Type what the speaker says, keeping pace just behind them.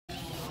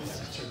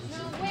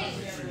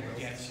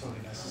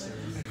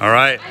All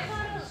right.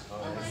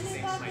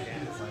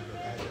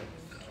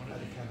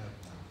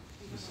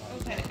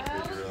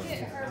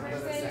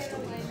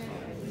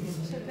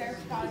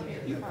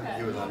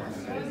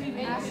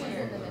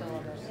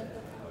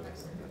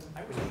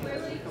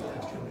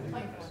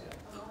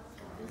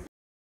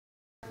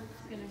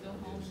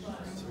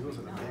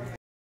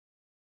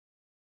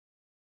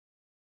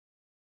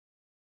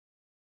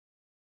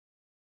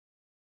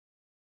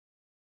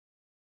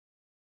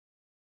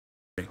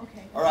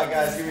 All right,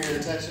 guys, give me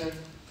your attention.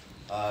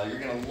 You're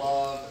going to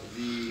love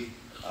the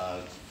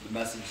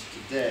message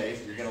today.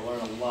 You're going to learn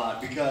a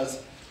lot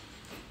because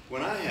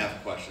when I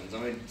have questions, I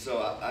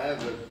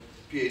have a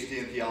PhD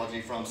in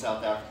theology from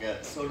South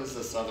Africa. So does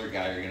this other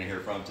guy you're going to hear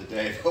from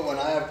today. But when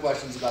I have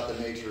questions about the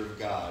nature of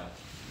God,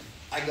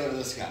 I go to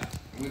this guy.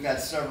 We've had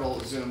several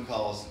Zoom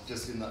calls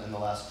just in the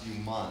last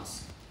few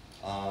months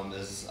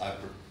as I've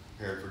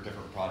prepared for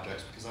different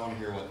projects because I want to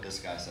hear what this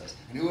guy says.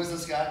 And who is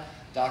this guy?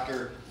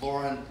 Dr.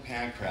 Loren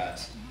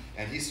Pankratz.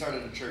 And he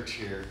started a church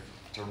here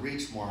to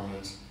reach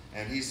Mormons,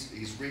 and he's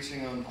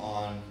reaching them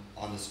on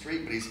the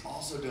street, but he's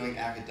also doing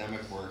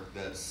academic work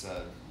that's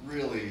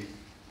really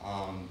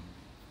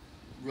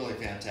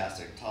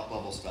fantastic,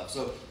 top-level stuff.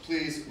 So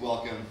please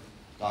welcome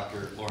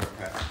Dr. Loren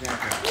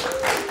Pankratz.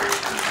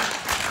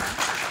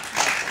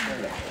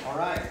 All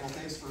right, well,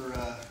 thanks for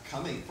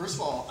coming. First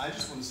of all, I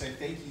just want to say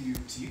thank you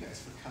to you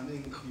guys for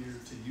coming here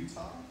to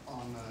Utah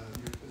on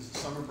is it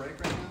summer break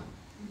right now?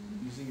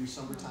 Using your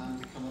summertime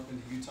to come up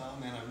into Utah.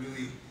 Man, I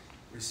really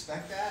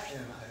respect that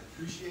and I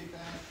appreciate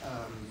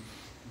that.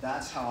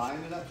 That's how I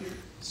ended up here.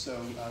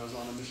 So I was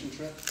on a mission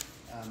trip,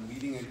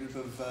 leading a group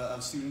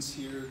of students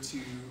here to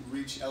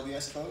reach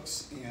LDS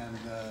folks,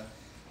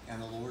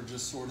 and the Lord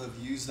just sort of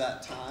used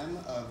that time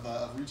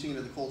of reaching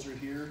into the culture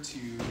here to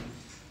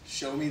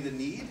show me the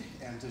need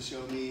and to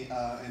show me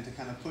and to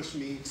kind of push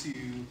me to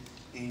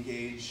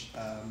engage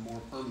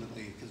more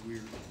permanently, because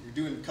we're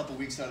doing a couple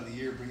weeks out of the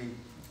year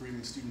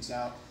bringing students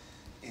out,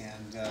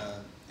 and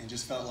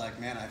just felt like,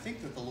 man, I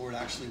think that the Lord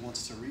actually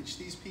wants to reach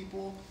these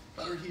people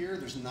that are here.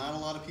 There's not a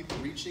lot of people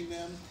reaching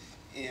them,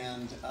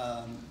 and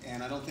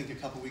I don't think a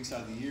couple weeks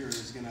out of the year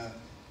is gonna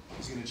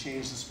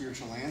change the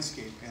spiritual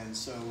landscape. And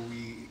so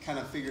we kind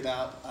of figured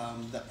out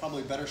that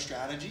probably a better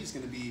strategy is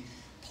going to be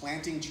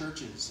planting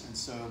churches. And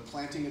so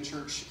planting a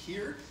church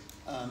here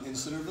in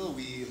Centerville,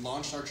 we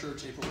launched our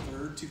church April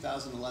 3rd,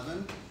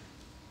 2011,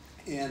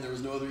 and there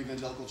was no other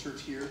evangelical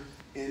church here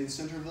in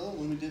Centerville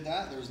when we did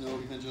that. There was no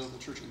evangelical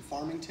church in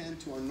Farmington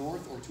to our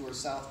north or to our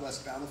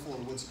southwest, Bountiful or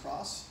Woods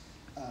Cross.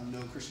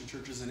 No Christian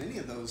churches in any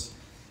of those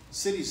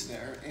cities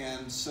there.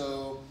 And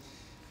so,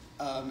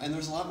 and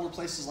there's a lot more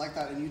places like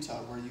that in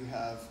Utah where you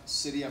have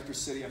city after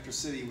city after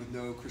city with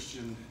no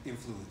Christian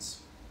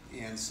influence.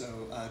 And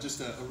so just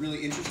a really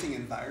interesting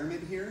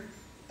environment here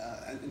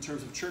in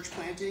terms of church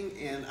planting.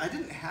 And I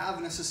didn't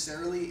have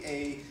necessarily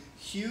a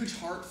huge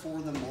heart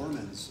for the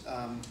Mormons.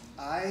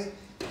 I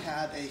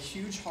had a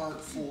huge heart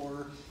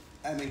for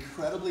an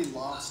incredibly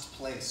lost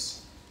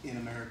place in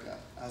America.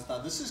 I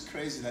thought, this is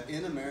crazy that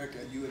in America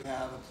you would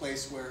have a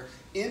place where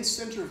in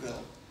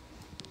Centerville,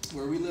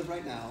 where we live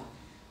right now,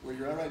 where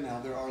you're at right now,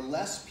 there are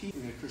less people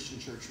in a Christian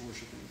church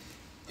worshiping.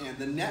 And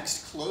the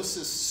next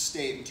closest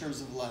state in terms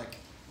of like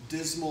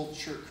dismal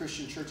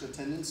Christian church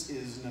attendance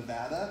is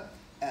Nevada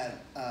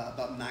at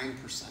about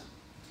 9%.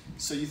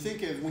 So you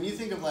think of, when you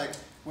think of like,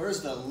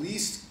 where's the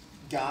least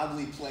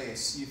godly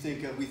place, we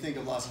think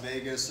of Las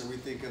Vegas, or we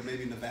think of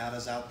maybe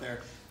Nevada's out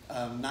there.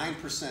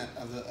 9%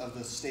 of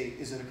the state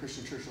is in a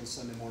Christian church on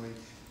Sunday morning.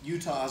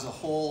 Utah as a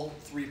whole,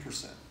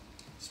 3%.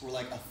 So we're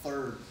like a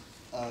third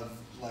of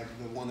like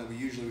the one that we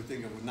usually would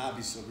think of would not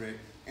be so great.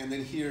 And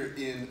then here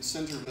in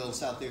Centerville,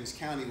 South Davis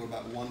County, we're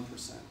about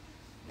 1%.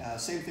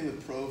 Same thing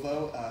with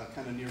Provo,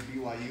 kind of near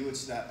BYU,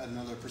 it's that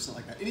another percent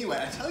like that. Anyway,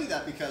 I tell you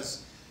that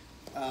because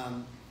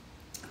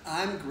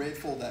I'm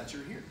grateful that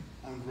you're here.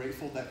 I'm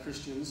grateful that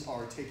Christians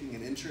are taking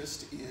an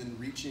interest in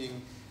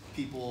reaching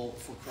people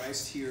for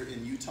Christ here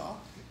in Utah,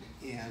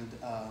 and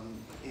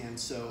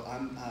so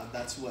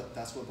that's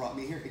what brought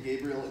me here.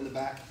 Gabriel in the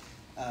back.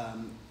 I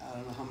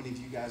don't know how many of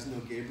you guys know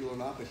Gabriel or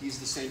not, but he's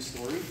the same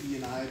story. He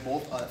and I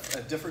both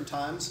at different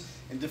times,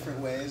 in different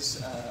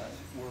ways,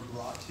 were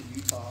brought to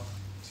Utah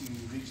to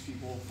reach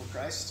people for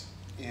Christ,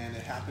 and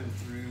it happened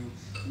through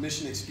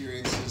mission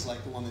experiences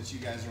like the one that you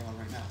guys are on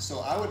right now.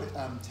 So I would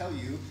tell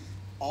you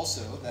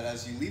also that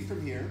as you leave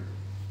from here,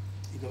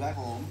 you go back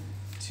home,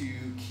 to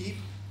keep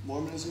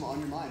Mormonism on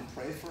your mind.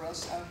 Pray for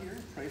us out here.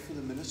 Pray for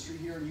the ministry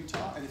here in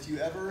Utah. And if you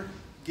ever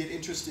get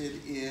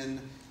interested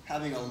in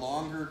having a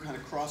longer kind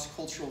of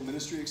cross-cultural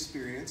ministry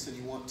experience and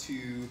you want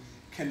to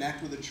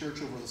connect with a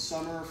church over the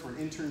summer for an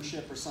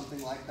internship or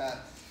something like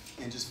that,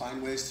 and just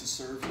find ways to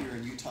serve here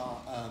in Utah,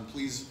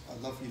 please,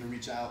 I'd love for you to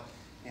reach out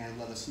and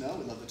let us know.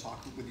 We'd love to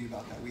talk with you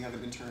about that. We have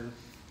an intern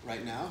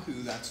right now who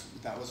that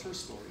was her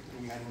story.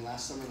 And we had one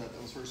last summer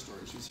that was her story.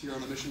 She was here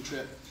on a mission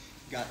trip,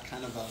 got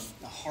kind of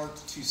a heart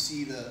to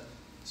see the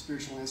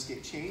spiritual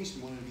landscape change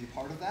and wanted to be a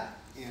part of that.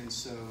 And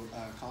so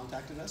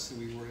contacted us, and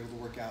we were able to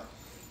work out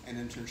and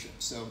internships.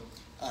 So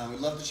we'd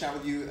love to chat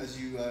with you as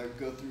you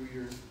go through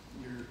your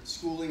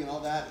schooling and all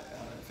that.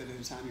 If at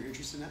any time you're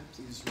interested in that,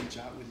 please reach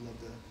out.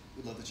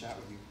 We'd love to chat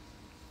with you.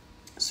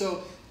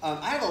 So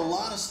I have a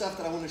lot of stuff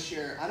that I want to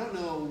share. I don't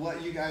know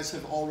what you guys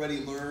have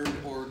already learned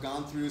or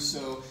gone through,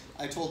 so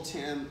I told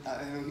Tim,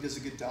 I know he does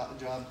a good job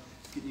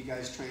getting you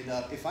guys trained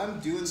up. If I'm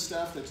doing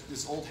stuff that's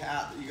this old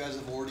hat that you guys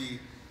have already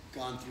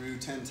gone through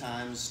 10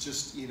 times,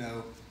 just, I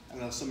don't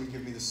know, if someone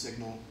give me the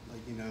signal,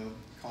 like,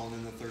 calling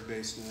in the third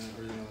baseman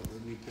or,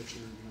 the new pitcher,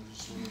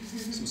 just sort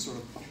of some sort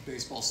of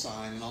baseball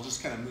sign, and I'll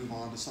just kind of move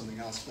on to something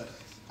else. But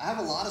I have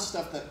a lot of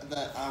stuff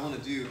that I want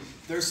to do.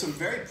 There's some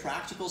very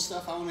practical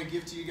stuff I want to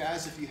give to you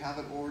guys if you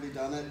haven't already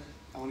done it.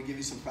 I want to give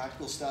you some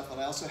practical stuff, but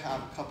I also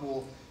have a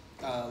couple,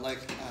 like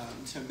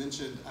Tim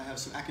mentioned, I have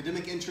some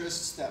academic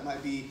interests that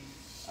might be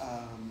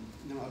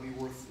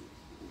worth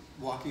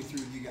walking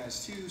through with you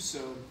guys too. So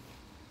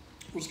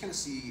we'll just kind of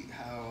see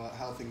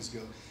how things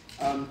go.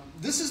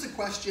 This is the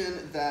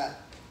question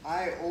that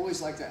I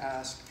always like to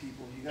ask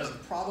people. You guys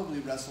have probably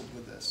wrestled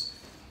with this.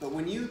 But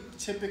when you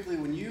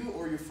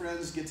or your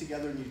friends get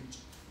together and you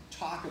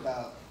talk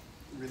about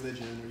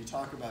religion or you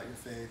talk about your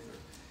faith,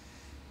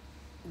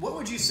 what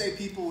would you say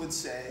people would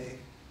say,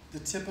 the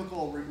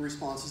typical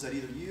responses that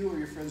either you or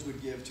your friends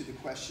would give to the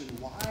question,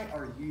 why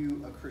are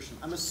you a Christian?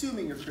 I'm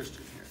assuming you're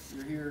Christian here.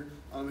 You're here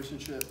on a mission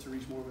trip to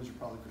reach Mormons, you're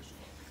probably Christian.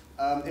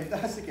 If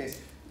that's the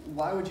case,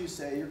 why would you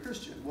say you're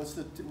Christian? What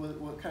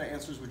kind of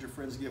answers would your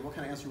friends give? What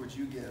kind of answer would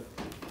you give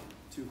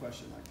to a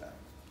question like that?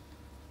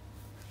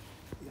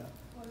 Yeah.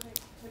 What are the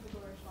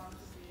typical responses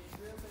be?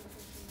 Grew up in a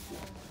Christian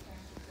home, my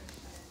parents are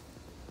Christian.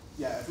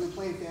 Yeah, if we're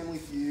playing Family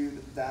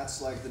Feud,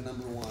 that's like the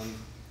number one.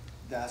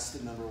 That's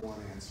the number one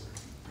answer.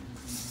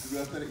 You grew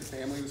up in a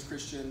family was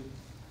Christian,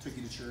 took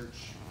you to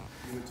church,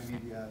 you went to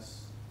VBS,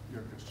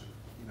 you're a Christian.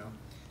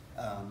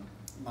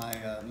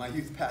 My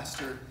youth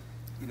pastor,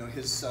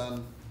 his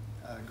son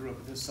grew up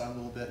with his son a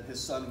little bit. His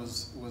son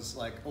was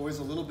like always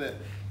a little bit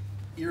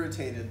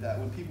irritated that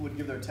when people would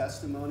give their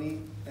testimony,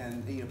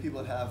 and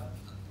people would have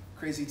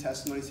crazy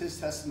testimonies. His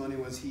testimony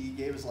was he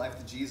gave his life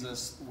to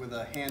Jesus with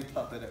a hand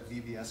puppet at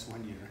VBS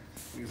one year.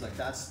 He was like,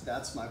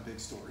 that's my big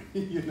story,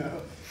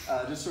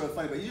 just sort of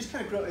funny. But you just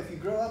kind of grow, if you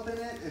grow up in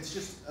it, it's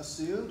just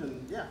assumed,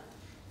 and yeah,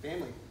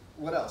 family.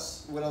 What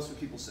else? What else would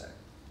people say?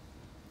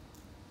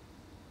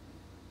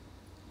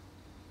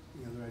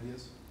 Any other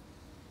ideas?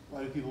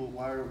 Why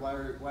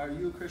are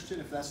you a Christian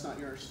if that's not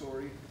your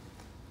story?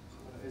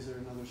 Is there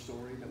another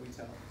story that we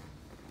tell?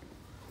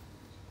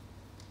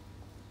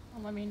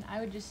 Well, I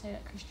would just say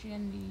that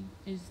Christianity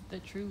is the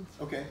truth.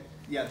 Okay,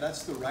 yeah,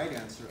 that's the right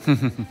answer if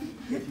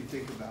you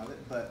think about it.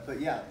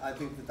 But yeah, I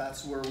think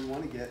that's where we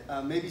want to get.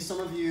 Maybe some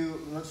of you,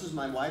 this is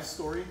my wife's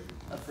story.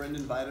 A friend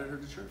invited her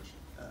to church.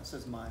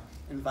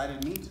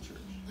 Invited me to church.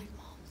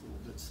 It's a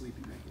little bit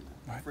sleepy making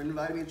that. A friend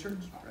invited me to church,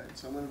 right?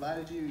 Someone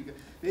invited you.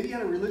 Maybe you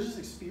had a religious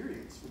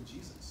experience with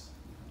Jesus.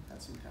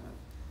 Had some kind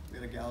of. We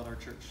had a gal at our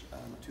church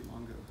not too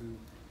long ago who.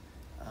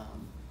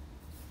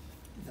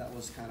 That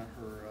was kind of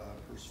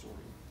her story.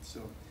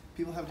 So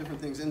people have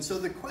different things. And so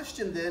the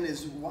question then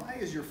is, why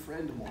is your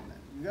friend a Mormon?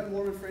 You've got a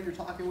Mormon friend you're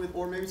talking with,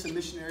 or maybe it's a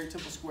missionary at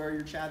Temple Square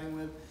you're chatting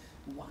with.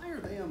 Why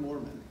are they a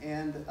Mormon?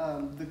 And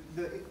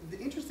the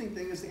interesting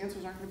thing is the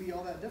answers aren't going to be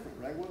all that different,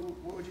 right?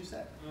 What would you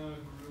say?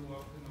 Grew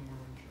up in a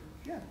Mormon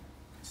church. Yeah,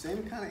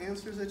 same kind of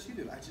answers that you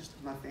did.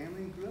 My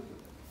family grew up with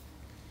it.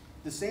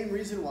 The same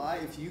reason why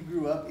if you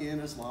grew up in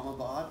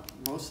Islamabad,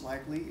 most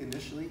likely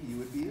initially you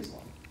would be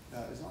Islamic.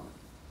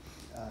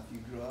 If you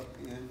grew up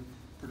in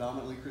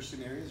predominantly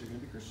Christian areas, you're going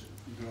to be Christian.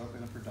 If you grew up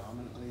in a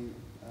predominantly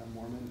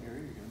Mormon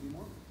area, you're going to be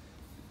Mormon.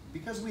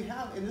 Because we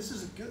have, and this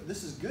is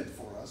good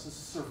for us. This is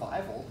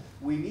survival.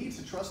 We need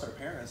to trust our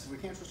parents. If we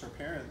can't trust our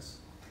parents,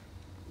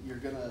 you're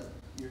gonna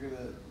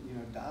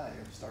die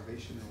of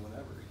starvation or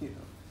whatever.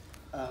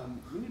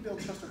 We need to be able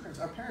to trust our parents.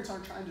 Our parents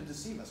aren't trying to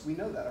deceive us. We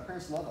know that. Our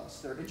parents love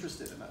us. They're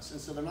interested in us, and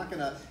so they're not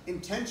going to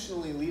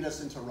intentionally lead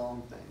us into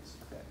wrong things.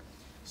 Okay,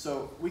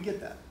 so we get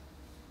that.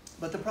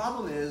 But the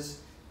problem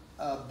is,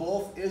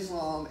 both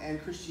Islam and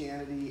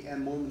Christianity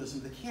and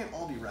Mormonism, they can't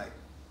all be right.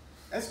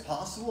 It's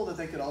possible that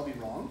they could all be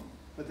wrong,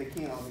 but they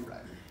can't all be right.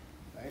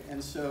 Right?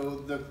 And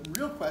so the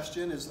real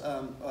question is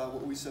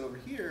what we said over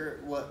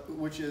here,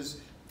 which is,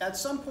 at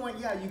some point,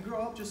 yeah, you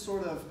grow up just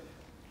sort of,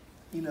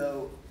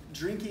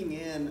 drinking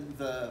in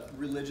the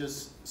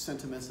religious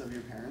sentiments of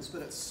your parents,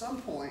 but at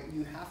some point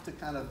you have to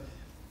kind of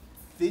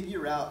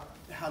figure out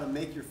how to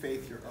make your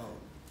faith your own.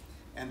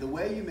 And the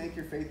way you make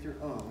your faith your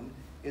own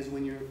is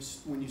when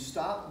you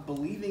stop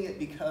believing it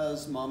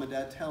because mom and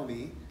dad tell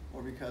me,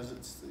 or because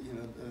it's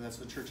that's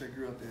the church I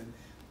grew up in,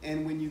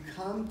 and when you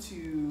come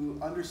to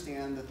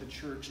understand that the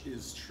church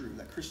is true,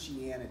 that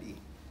Christianity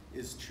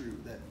is true,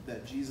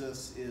 that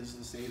Jesus is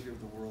the Savior of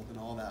the world, and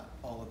all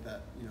of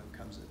that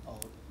comes in,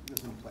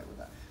 doesn't play with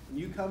that. When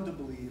you come to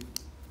believe,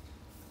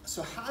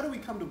 so how do we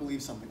come to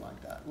believe something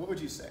like that? What would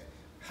you say?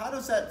 How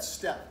does that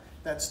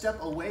step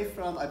away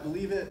from, I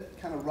believe it,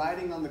 kind of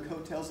riding on the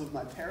coattails of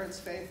my parents'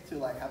 faith, to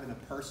like having a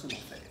personal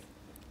faith?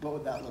 What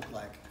would that look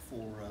like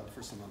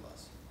for some of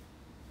us?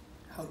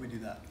 How do we do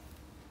that?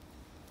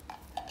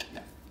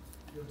 Yeah.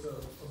 You have to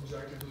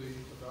objectively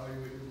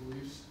evaluate your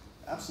beliefs.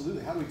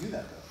 Absolutely. How do we do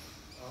that, though?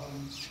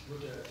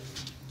 Look at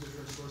just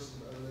different sources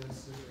of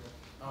evidence, different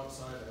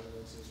outside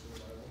evidences for the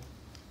Bible.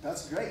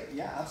 That's great.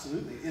 Yeah,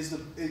 absolutely.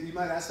 You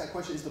might ask that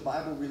question, is the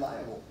Bible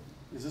reliable?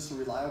 Is this a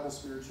reliable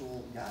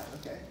spiritual guide?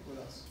 Okay, what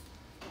else?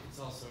 It's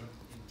also an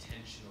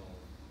intentional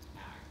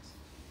act.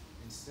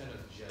 Instead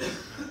of just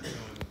kind of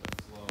going with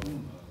the flow of your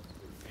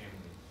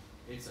family,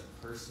 it's a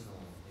personal,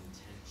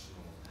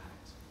 intentional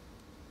act.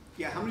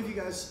 Yeah, how many of you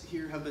guys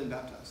here have been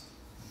baptized?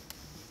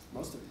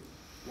 Most of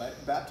you, right?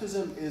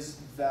 Baptism is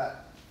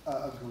that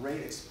a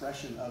great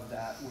expression of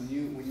that when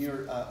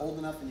you're old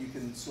enough and you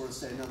can sort of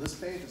say, no, this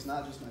faith is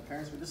not just my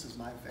parents, but this is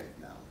my faith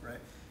now, right?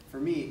 For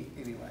me,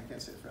 anyway, I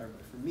can't say it for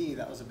everybody. For me,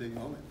 that was a big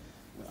moment.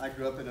 When I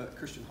grew up in a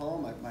Christian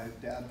home, my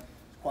dad was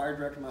a choir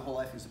director my whole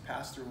life. He was a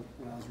pastor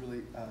when I was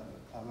really,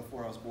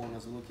 before I was born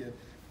as a little kid,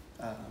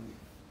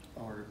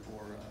 or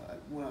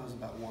when I was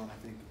about 1,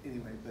 I think,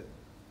 anyway, but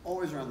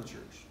always around the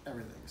church,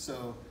 everything.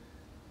 So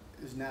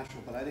it was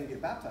natural, but I didn't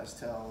get baptized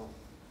till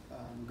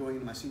going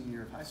into my senior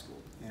year of high school,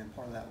 and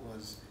part of that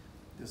was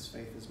this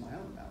faith is my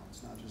own now.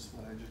 It's not just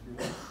what I just grew up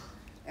with.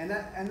 And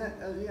that,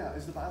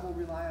 is the Bible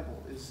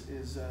reliable?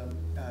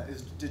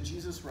 Did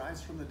Jesus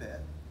rise from the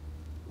dead?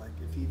 Like,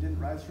 if he didn't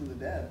rise from the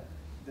dead,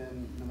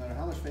 then no matter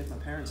how much faith my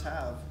parents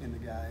have in the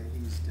guy,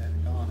 he's dead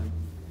and gone, and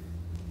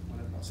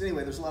whatever else.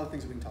 Anyway, there's a lot of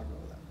things we can talk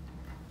about with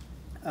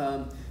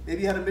that.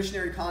 Maybe you had a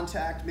missionary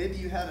contact. Maybe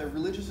you had a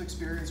religious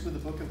experience with the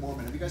Book of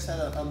Mormon. Have you guys had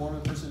a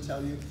Mormon person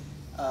tell you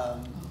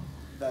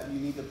that you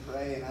need to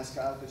pray and ask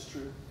God if it's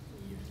true?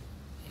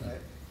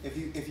 Right?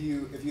 If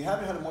you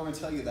haven't had a Mormon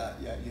tell you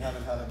that yet, you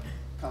haven't had a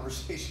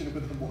conversation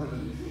with a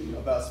Mormon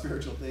about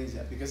spiritual things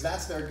yet, because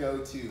that's their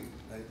go-to.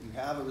 Right? You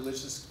have a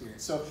religious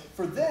experience. So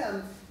for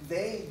them,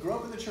 they grow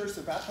up in the church.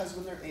 They're baptized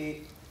when they're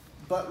 8.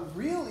 But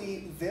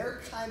really, they're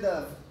kind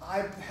of,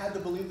 I've had to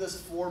believe this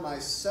for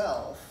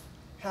myself,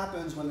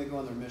 happens when they go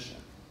on their mission,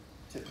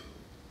 typically.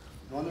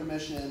 Go on their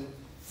mission,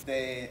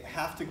 they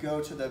have to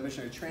go to the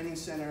missionary training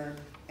center,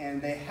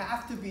 and they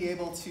have to be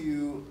able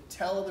to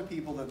tell other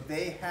people that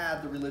they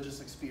had the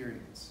religious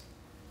experience.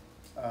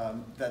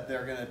 That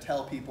they're going to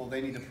tell people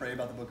they need to pray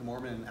about the Book of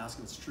Mormon and ask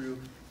if it's true.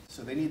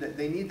 So they need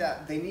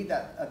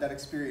that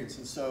experience.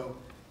 And so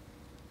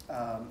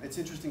it's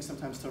interesting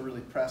sometimes to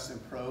really press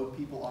and probe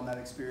people on that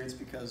experience,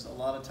 because a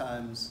lot of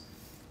times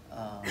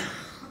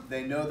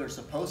they know they're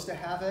supposed to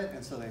have it,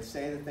 and so they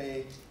say that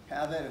they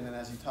have it, and then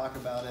as you talk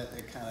about it,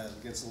 it kind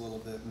of gets a little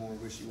bit more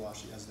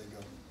wishy-washy as they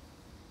go.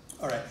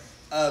 All right.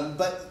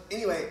 But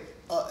anyway,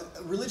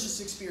 religious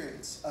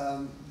experience,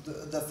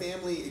 the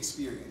family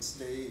experience.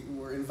 They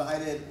were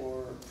invited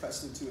or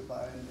pressed into it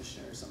by a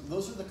missionary or something.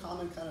 Those are the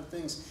common kind of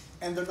things.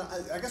 And they're not,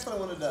 I guess what I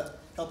wanted to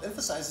help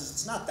emphasize is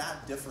it's not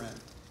that different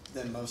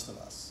than most of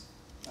us.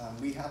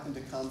 We happen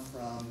to come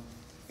from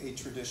a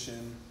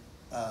tradition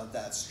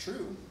that's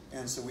true,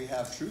 and so we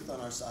have truth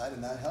on our side,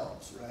 and that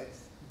helps, right?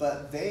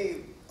 But they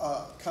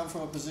come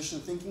from a position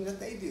of thinking that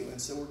they do,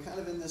 and so we're kind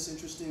of in this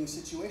interesting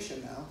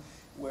situation now,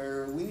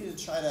 where we need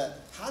to try to,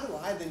 how do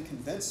I then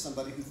convince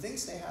somebody who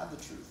thinks they have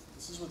the truth?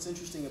 This is what's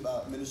interesting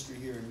about ministry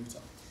here in Utah.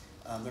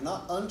 They're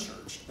not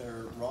unchurched,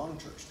 they're wrong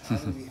churched. How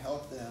do we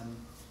help them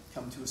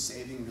come to a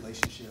saving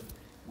relationship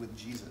with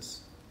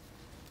Jesus?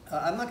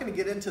 I'm not going to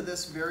get into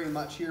this very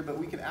much here, but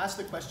we could ask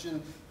the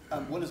question,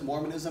 what is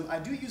Mormonism? I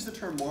do use the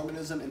term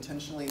Mormonism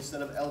intentionally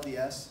instead of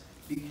LDS,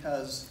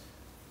 because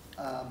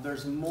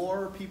there's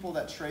more people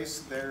that trace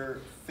their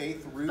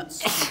faith roots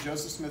to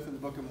Joseph Smith and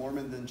the Book of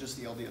Mormon than just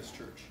the LDS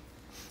Church.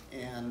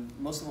 And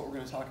most of what we're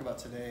going to talk about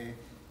today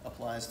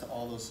applies to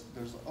all those.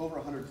 There's over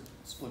 100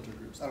 splinter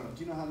groups. I don't know.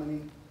 Do you know how many?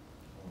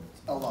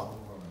 A lot.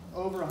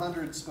 Over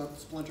 100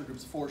 splinter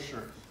groups for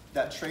sure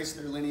that trace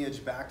their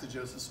lineage back to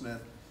Joseph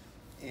Smith,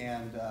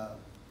 and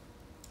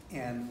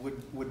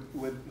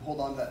would hold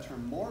on to that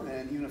term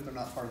Mormon even if they're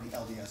not part of the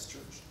LDS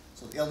Church.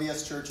 So the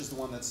LDS Church is the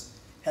one that's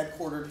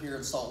headquartered here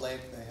in Salt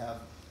Lake. They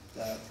have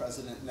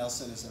President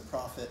Nelson as their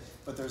prophet,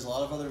 but there's a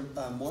lot of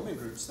other Mormon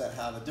groups that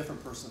have a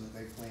different person that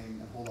they claim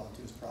and hold on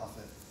to as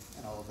prophet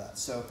and all of that.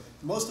 So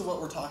most of what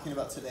we're talking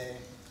about today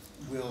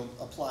will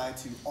apply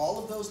to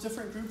all of those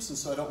different groups, and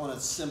so I don't want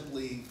to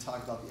simply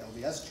talk about the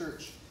LDS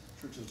Church,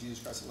 Church of Jesus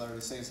Christ of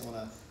Latter-day Saints. I want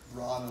to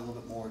broaden a little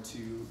bit more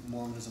to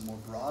Mormonism more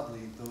broadly,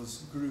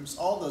 those groups,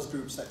 all those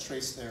groups that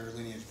trace their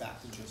lineage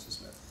back to Joseph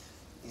Smith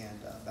and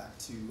back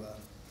to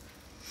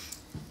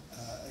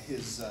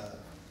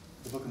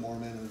the Book of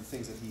Mormon and the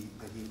things that he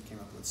came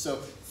up with. So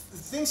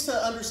things to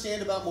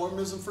understand about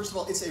Mormonism. First of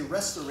all, it's a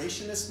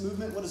restorationist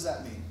movement. What does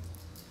that mean?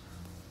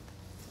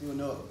 You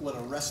know what a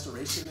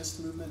restorationist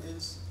movement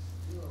is?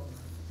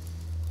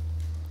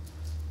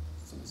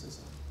 Somebody say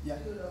something. Yeah.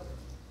 Do it over.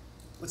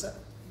 What's that?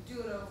 You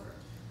do it over.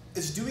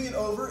 It's doing it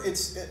over.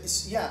 It's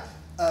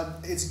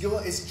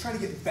trying to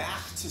get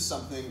back to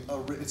something.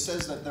 It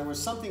says that there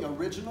was something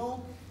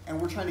original, and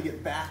we're trying to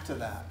get back to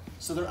that.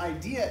 So their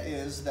idea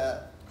is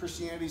that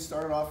Christianity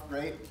started off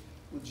great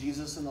with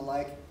Jesus and the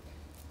like,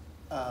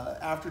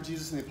 after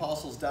Jesus and the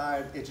apostles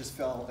died, it just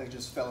fell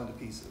into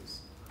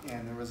pieces.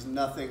 And there was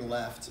nothing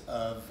left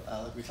of,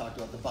 like we talked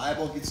about, the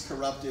Bible gets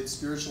corrupted,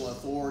 spiritual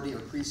authority or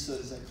priesthood,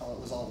 as they call it,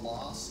 was all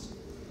lost.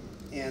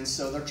 And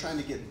so they're trying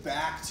to get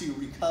back to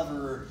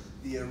recover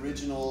the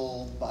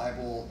original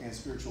Bible and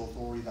spiritual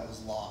authority that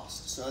was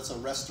lost. So it's a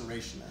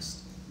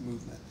restorationist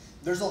movement.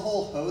 There's a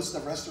whole host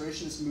of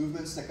restorationist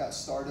movements that got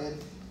started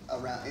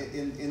around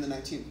in the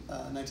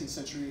 19th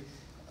century.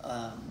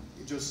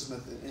 Joseph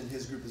Smith and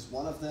his group is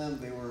one of them.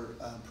 They were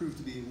proved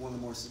to be one of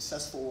the more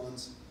successful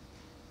ones.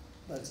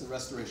 But it's a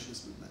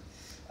restorationist movement.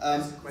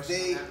 Ask a question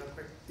on that real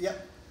quick.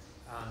 Yep.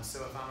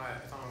 So if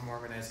I'm a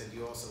Mormon, I said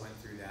you also went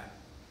through that.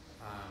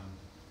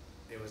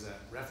 It was a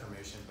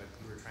Reformation, but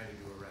you were trying to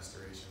do a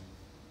restoration.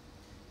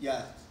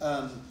 Yeah.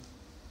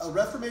 A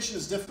Reformation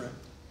is different.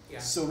 Yeah.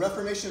 So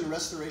Reformation and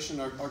Restoration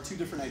are two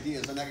different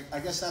ideas, and I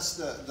guess that's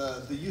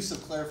the use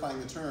of clarifying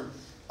the term.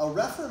 A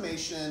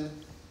Reformation,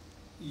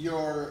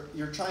 you're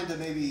trying to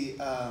maybe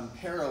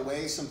pare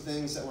away some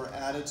things that were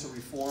added to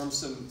reform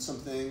some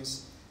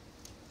things.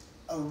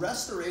 A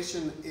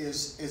restoration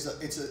is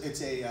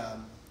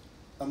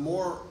a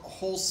more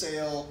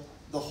wholesale.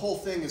 The whole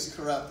thing is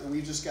corrupt, and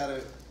we just got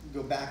to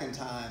go back in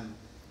time.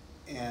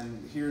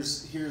 And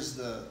here's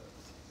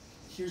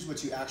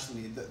what you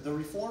actually need. The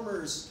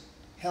reformers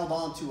held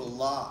on to a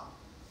lot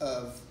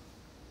of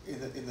in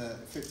the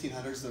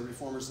 1500s. The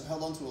reformers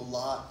held on to a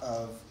lot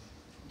of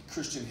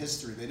Christian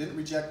history. They didn't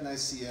reject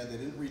Nicaea. They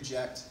didn't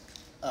reject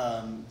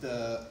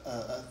the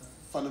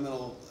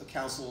fundamental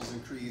councils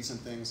and creeds and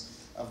things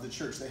of the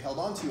church. They held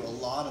on to a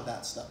lot of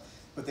that stuff,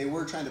 but they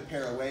were trying to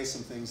pare away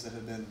some things that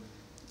had been,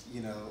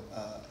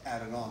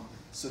 added on.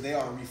 So they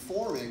are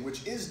reforming,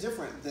 which is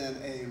different than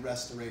a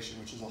restoration,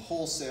 which is a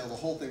wholesale. The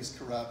whole thing's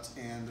corrupt,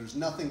 and there's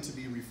nothing to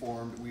be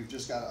reformed. We've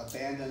just got to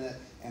abandon it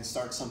and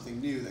start something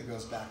new that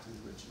goes back to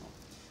the original.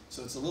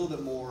 So it's a little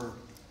bit more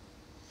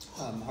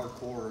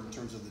hardcore in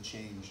terms of the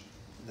change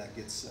that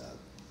gets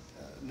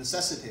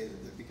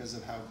necessitated because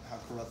of how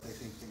corrupt they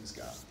think things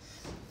got.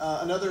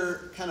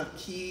 Another kind of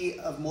key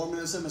of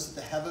Mormonism is that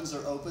the heavens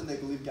are open. They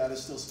believe God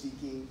is still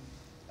speaking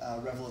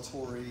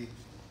revelatory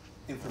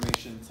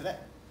information today.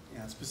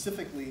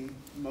 Specifically,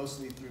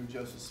 mostly through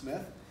Joseph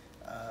Smith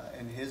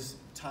and his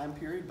time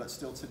period, but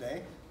still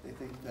today, they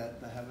think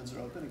that the heavens are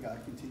open and God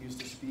continues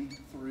to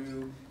speak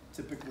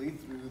typically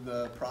through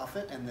the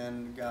prophet, and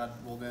then God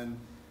will then,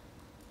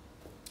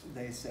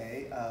 they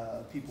say,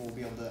 people will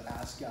be able to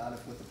ask God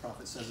if what the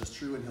prophet says is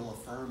true, and he'll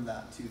affirm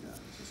that to them.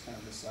 It's just kind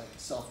of this like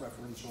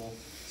self-referential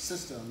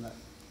system that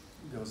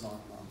goes on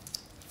and on.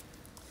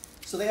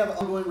 So they have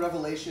ongoing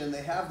revelation.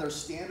 They have their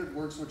standard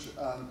works, which,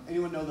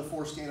 anyone know the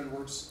 4 standard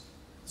works,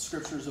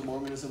 scriptures of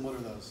Mormonism? What are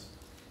those?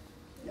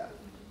 Yeah.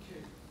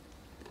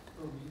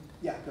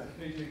 Yeah, go ahead.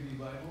 KJV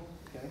Bible.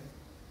 Okay.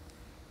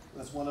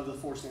 That's one of the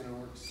 4 standard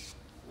works.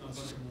 Book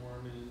of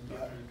Mormon,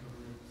 Doctrine and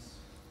Covenants.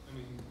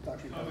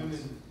 Doctrine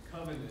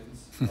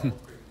Covenants.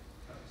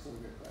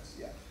 Great Christ.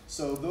 Yeah.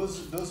 So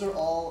those are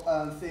all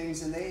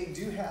things, and they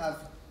do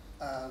have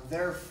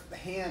their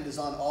hand is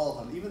on all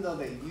of them. Even though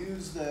they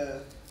use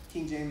the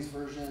King James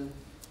Version,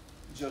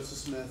 Joseph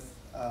Smith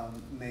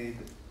made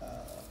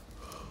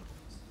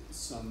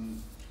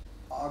some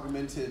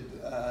augmented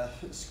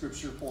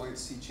scripture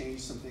points. He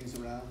changed some things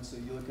around. So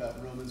you look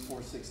at Romans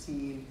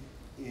 4:16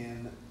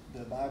 in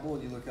the Bible,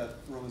 and you look at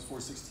Romans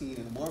 4:16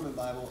 in the Mormon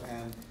Bible,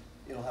 and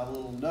it'll have a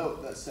little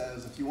note that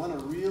says, if you want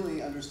to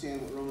really understand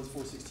what Romans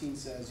 4:16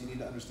 says, you need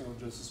to understand what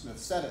Joseph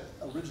Smith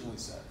originally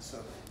said. So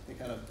they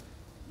kind of,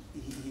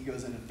 he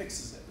goes in and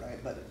fixes it,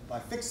 right? But by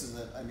fixes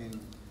it, I mean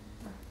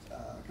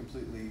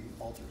completely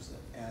alters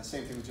it. And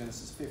same thing with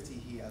Genesis 50,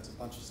 he adds a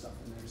bunch of stuff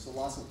in there. So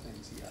lots of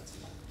things he adds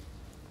in.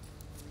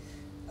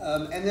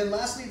 And then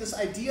lastly, this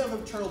idea of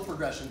eternal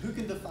progression. Who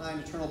can define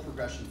eternal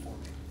progression for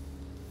me?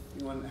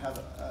 Anyone have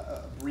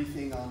a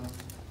briefing on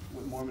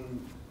what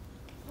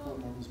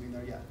Mormons mean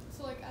there? Yeah.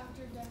 So like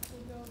after death,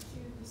 they go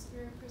to the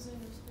spirit prison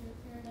or spirit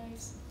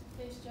paradise,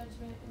 face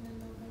judgment, and then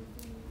they'll go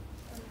through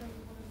one of the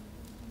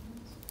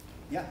kingdoms.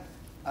 Yeah,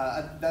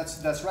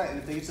 that's right. And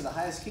if they get to the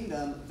highest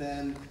kingdom,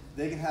 then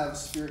they can have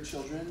spirit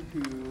children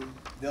who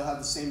they'll have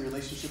the same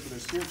relationship with their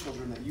spirit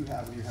children that you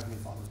have with your Heavenly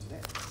Father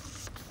today.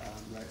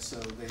 Right? So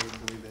they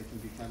believe they can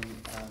become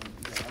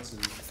gods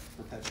and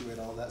perpetuate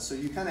all that. So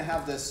you kind of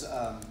have this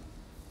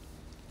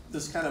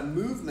this kind of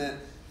movement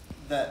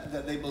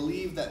that they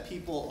believe that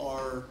people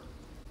are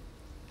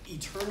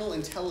eternal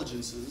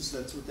intelligences.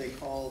 That's what they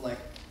call like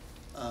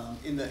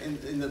in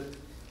the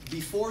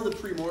before the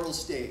premortal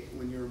state,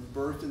 when you're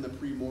birthed in the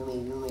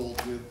premortal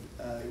world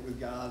with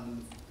God,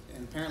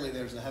 and apparently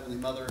there's a Heavenly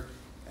Mother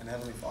and a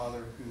Heavenly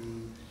Father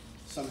who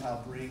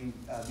somehow bring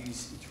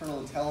these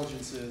eternal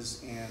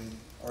intelligences and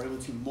are able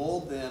to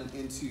mold them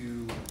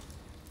into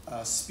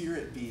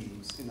spirit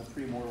beings in the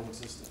premortal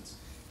existence.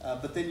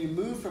 But then you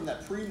move from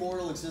that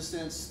premortal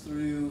existence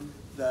through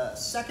the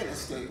second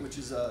estate, which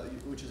is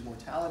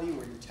mortality,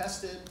 where you're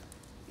tested,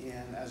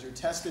 and as you're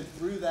tested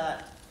through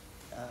that,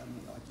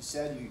 like you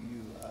said, you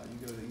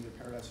go to either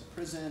paradise or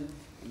prison,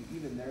 and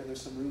even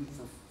there's some room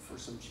for for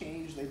some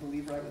change, they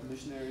believe, right, with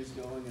missionaries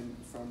going and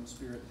from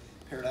Spirit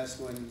Paradise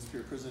going into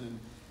Spirit Prison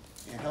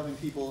and helping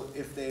people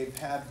if they've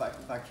had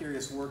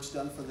vicarious works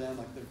done for them,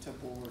 like their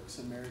temple works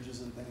and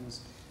marriages and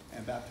things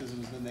and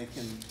baptisms, then they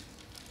can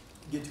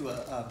get to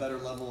a better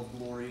level of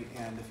glory.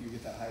 And if you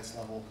get that highest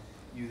level,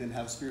 you then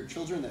have spirit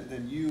children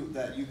that you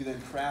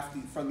then craft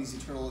from these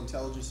eternal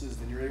intelligences.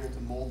 Then you're able to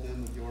mold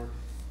them with your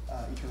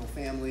eternal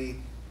family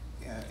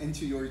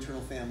into your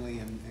eternal family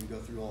and go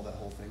through all that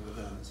whole thing with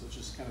them. So it's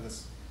just kind of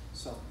this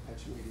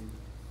self-perpetuating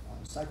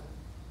cycle.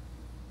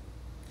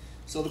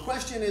 So the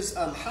question is,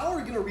 how are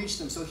we going to reach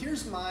them? So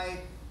here's my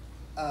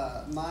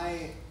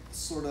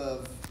sort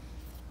of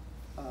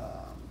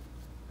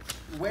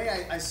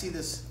way I see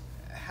this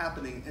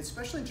happening,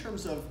 especially in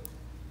terms of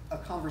a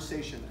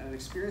conversation and an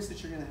experience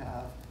that you're going to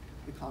have,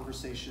 the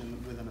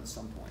conversation with them at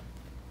some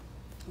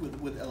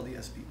point, with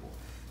LDS people.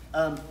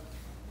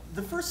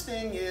 The first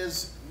thing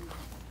is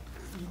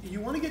you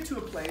want to get to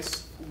a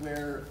place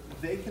where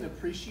they can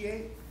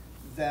appreciate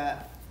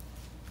that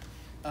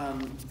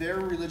their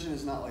religion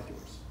is not like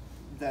yours.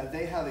 That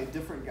they have a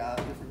different God,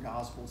 a different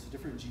gospel, it's a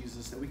different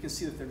Jesus, that we can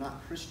see that they're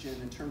not Christian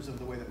in terms of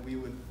the way that we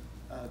would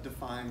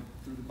define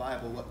through the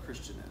Bible what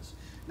Christian is.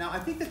 Now, I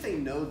think that they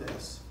know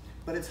this,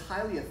 but it's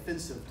highly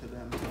offensive to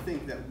them to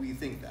think that we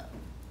think that,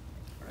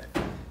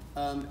 right?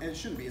 And it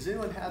shouldn't be. Has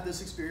anyone had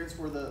this experience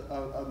where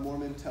a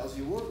Mormon tells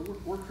you,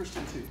 we're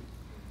Christian too,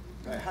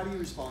 right? How do you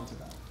respond to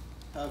that?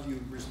 How have you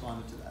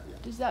responded to that? Yeah.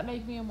 Does that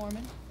make me a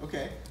Mormon?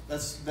 Okay,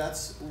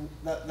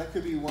 that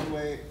could be one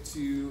way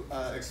to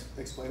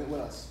explain it. What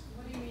else?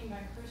 What do you mean by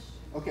Christian?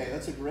 Okay,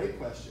 that's a great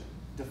question.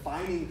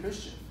 Defining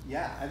Christian.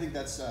 Yeah, I think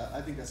that's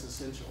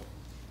essential.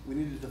 We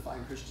need to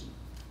define Christian.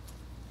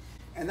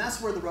 And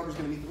that's where the rubber's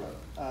going to meet the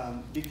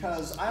road.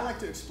 Because I like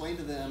to explain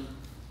to them,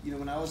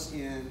 when I was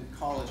in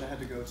college, I had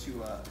to go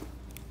to,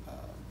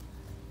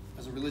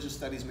 as a religious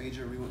studies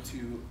major, we went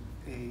to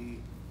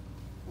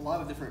a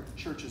lot of different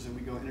churches and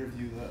we go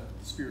interview the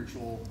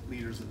spiritual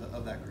leaders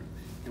of that group.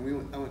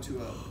 And I went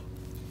to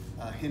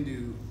a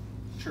Hindu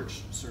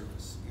church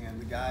service, and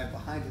the guy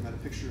behind him had a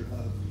picture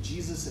of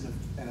Jesus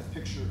and a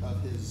picture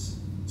of his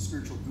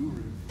spiritual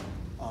guru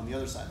on the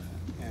other side of him.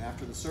 And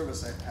after the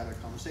service, I had a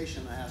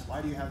conversation. I asked,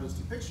 why do you have those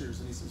two pictures?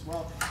 And he says,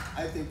 well,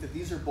 I think that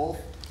these were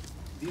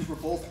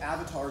both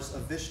avatars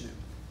of Vishnu.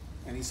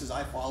 And he says,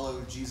 I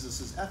follow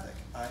Jesus' ethic.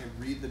 I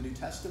read the New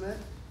Testament.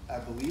 I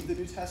believe the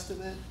New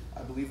Testament.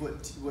 I believe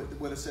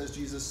what it says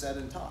Jesus said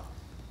and taught.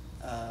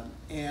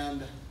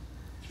 And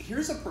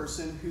here's a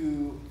person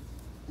who,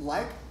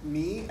 like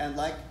me and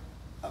like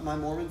my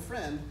Mormon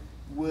friend,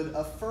 would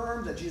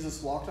affirm that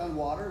Jesus walked on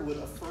water, would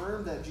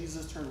affirm that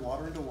Jesus turned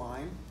water into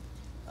wine,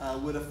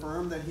 would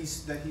affirm that he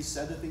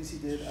said the things he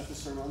did at the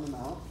Sermon on the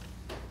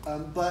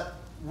Mount. But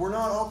we're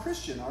not all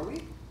Christian, are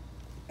we?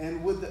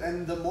 And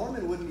the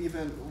Mormon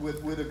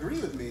would agree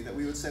with me that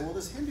we would say, well,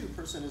 this Hindu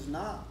person is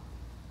not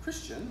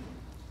Christian.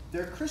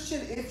 They're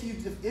Christian if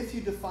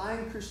you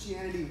define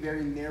Christianity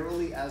very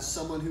narrowly as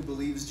someone who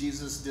believes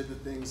Jesus did the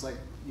things like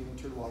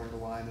turned water into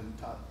wine and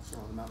taught the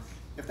Sermon on the Mount.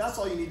 If that's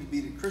all you need to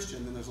be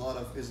Christian, then there's a lot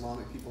of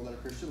Islamic people that are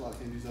Christian, a lot of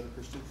Hindus that are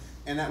Christian,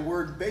 and that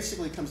word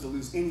basically comes to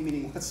lose any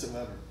meaning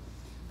whatsoever.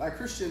 By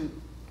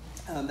Christian,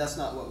 that's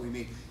not what we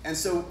mean. And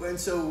so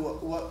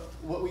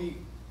what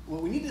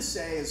we need to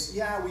say is,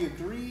 yeah, we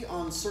agree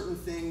on certain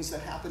things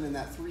that happened in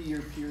that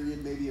 3-year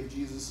period maybe of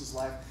Jesus'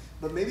 life,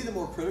 but maybe the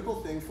more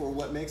critical thing for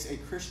what makes a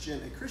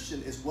Christian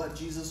is what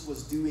Jesus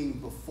was doing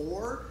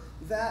before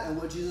that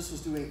and what Jesus was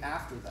doing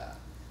after that.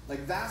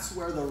 Like, that's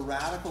where the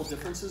radical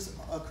differences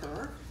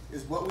occur,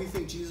 is what we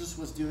think Jesus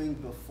was doing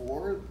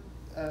before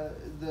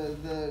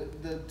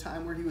the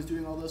time where he was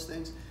doing all those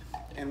things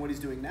and what he's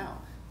doing now.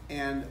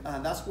 And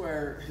that's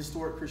where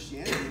historic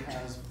Christianity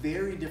has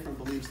very different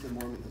beliefs than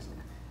Mormonism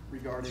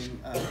regarding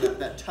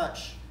that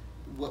touch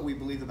what we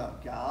believe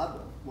about God,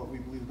 what we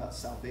believe about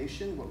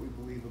salvation, what we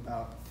believe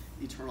about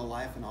eternal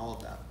life, and all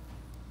of that.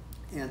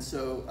 And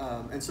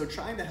so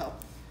trying to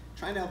help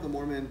the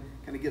Mormon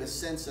kind of get a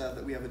sense of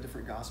that we have a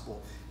different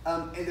gospel.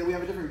 And that we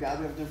have a different God,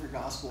 we have a different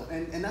gospel.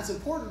 And that's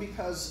important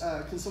because,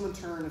 can someone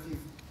turn, if you've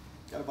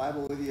got a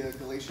Bible with you,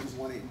 Galatians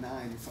 1, 8, and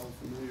 9, you're probably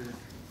familiar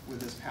with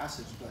this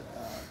passage, but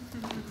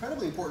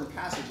incredibly important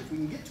passage. If we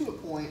can get to a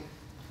point,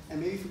 and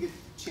maybe if we get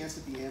a chance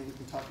at the end, we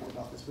can talk more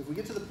about this, but if we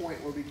get to the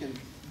point where we can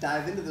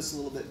dive into this a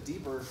little bit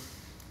deeper,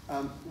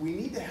 we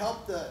need to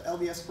help the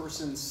LDS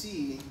person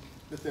see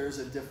that there's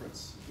a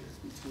difference here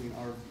between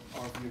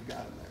our view of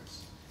God and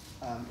theirs.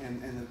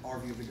 And our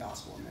view of the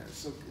gospel in there.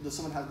 So does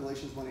someone have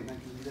Galatians 1, 8, 9? Can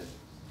you read it?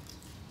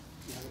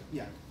 You have it?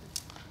 Yeah.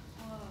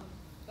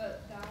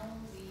 But thou,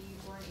 we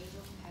were an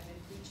angel from heaven,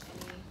 preach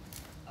any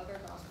other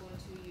gospel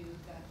unto you,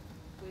 that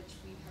which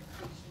we have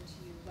preached unto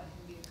you, let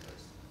him be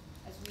accursed.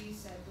 As we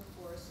said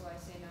before, so I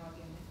say now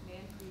again, if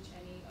man preach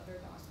any other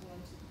gospel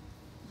unto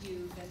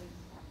you than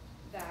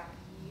that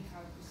ye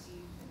have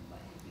received, then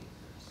let him be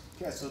accursed.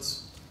 Okay, so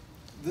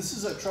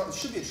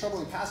should be a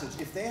troubling passage.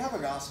 If they have a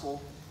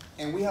gospel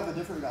and we have a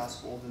different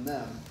gospel than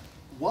them,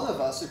 one of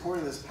us,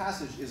 according to this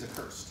passage, is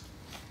accursed.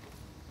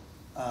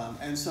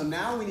 And so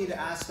now we need to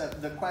ask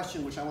the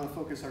question, which I want to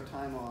focus our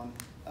time on.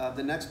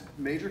 The next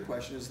major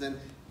question is then,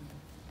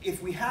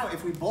 if we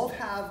both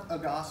have a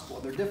gospel,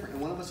 they're different,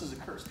 and one of us is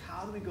accursed,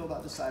 how do we go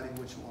about deciding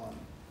which one?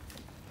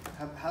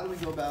 How do we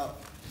go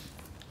about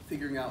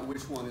figuring out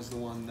which one is the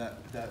one that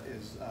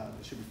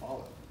should be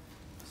followed,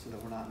 so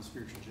that we're not in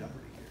spiritual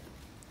jeopardy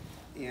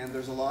here? And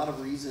there's a lot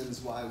of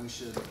reasons why we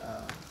should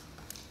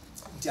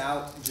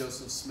doubt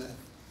Joseph Smith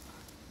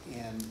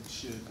and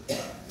should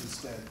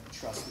instead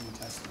trust the New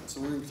Testament.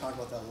 So we're going to talk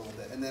about that a little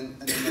bit. And then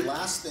the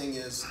last thing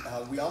is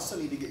we also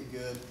need to get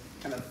good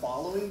kind of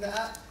following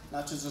that,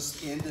 not to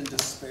just end in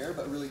despair,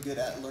 but really good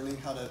at learning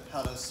how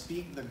to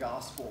speak the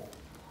gospel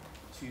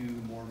to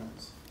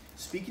Mormons.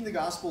 Speaking the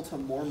gospel to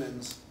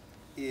Mormons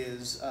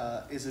is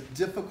a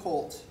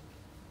difficult,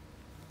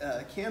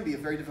 can be a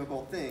very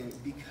difficult thing,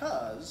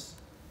 because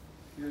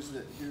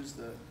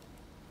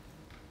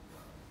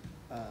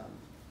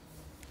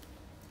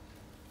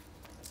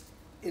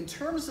in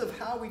terms of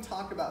how we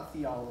talk about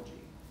theology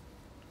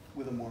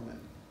with a Mormon,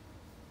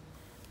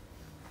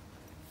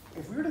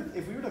 if we were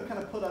to kind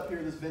of put up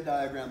here this Venn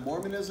diagram,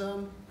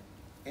 Mormonism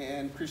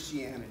and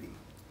Christianity,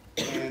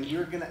 and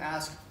you're going to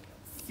ask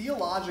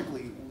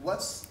theologically,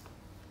 what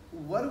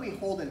do we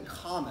hold in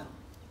common?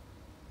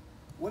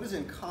 What is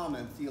in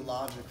common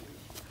theologically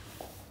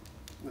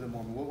with a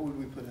Mormon? What would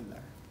we put in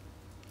there?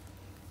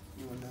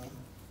 You would know?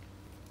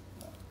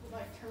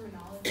 Like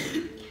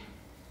terminology.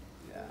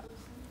 Yeah.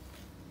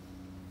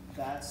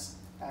 That's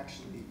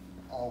actually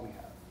all we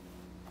have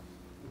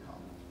in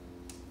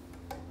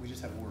common. We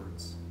just have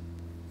words.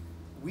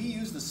 We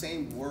use the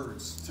same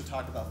words to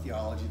talk about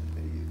theology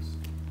that they use.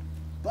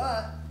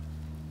 But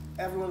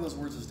every one of those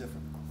words is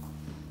different.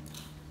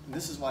 And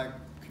this is why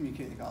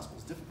communicating the gospel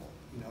is difficult.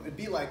 It'd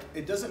be like,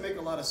 it doesn't make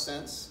a lot of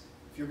sense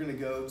if you're going to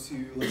go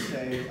to, let's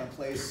say, a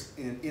place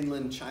in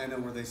inland China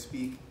where they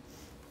speak,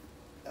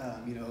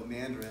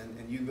 Mandarin,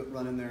 and you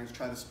run in there and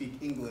try to speak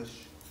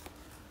English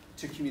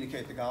to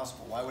communicate the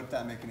gospel. Why would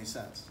that make any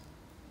sense?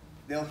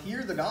 They'll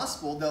hear the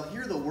gospel, they'll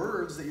hear the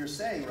words that you're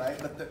saying, right?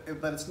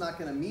 But it's not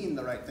going to mean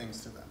the right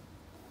things to them.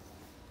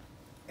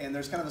 And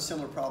there's kind of a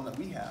similar problem that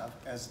we have,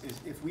 as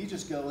if we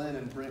just go in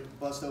and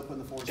bust open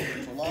the 4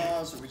 spiritual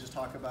laws, or we just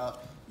talk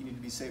about you need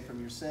to be saved from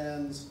your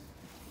sins,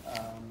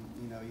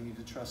 you need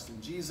to trust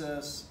in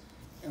Jesus,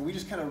 and we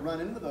just kind of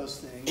run into those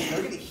things.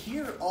 They're going to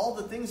hear all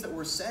the things that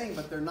we're saying,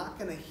 but they're not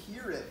going to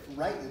hear it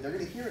rightly. They're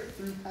going to hear it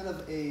through kind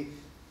of a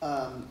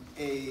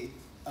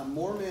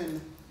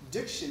Mormon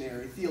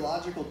dictionary,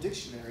 theological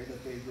dictionary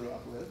that they grew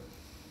up with,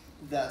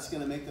 that's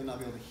going to make them not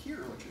be able to hear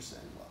what you're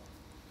saying well.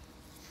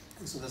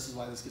 And so this is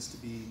why this gets to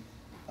be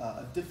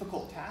a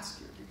difficult task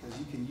here, because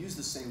you can use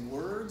the same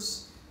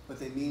words, but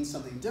they mean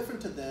something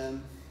different to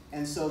them.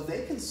 And so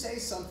they can say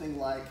something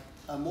like,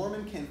 a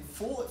Mormon can,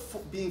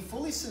 being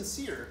fully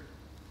sincere,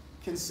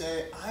 can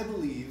say, I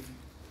believe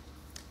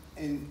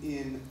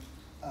in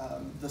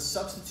the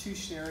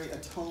substitutionary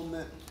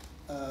atonement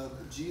of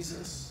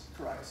Jesus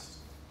Christ,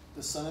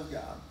 the Son of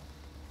God,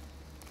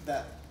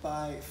 that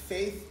by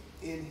faith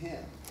in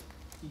him,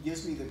 he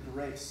gives me the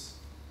grace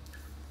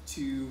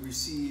to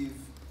receive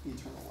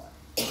eternal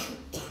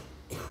life.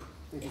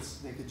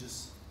 They could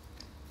just,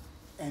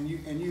 and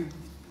you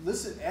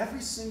listen,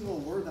 every single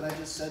word that I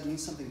just said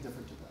means something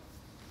different to them.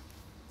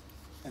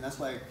 And that's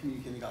why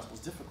communicating the gospel is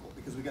difficult,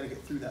 because we've got to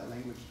get through that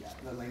language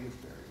gap, that language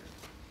barrier.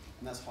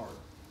 And that's hard.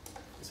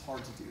 It's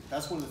hard to do.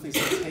 That's one of the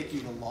things that will take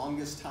you the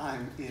longest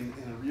time in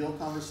a real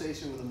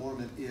conversation with a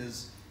Mormon,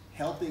 is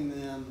helping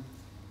them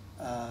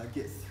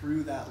get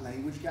through that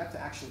language gap to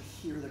actually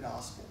hear the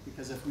gospel.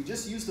 Because if we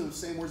just use the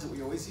same words that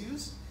we always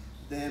use,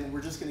 then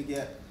we're just going to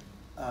get,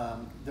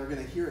 they're going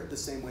to hear it the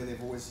same way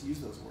they've always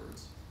used those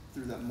words,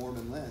 through that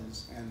Mormon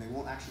lens, and they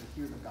won't actually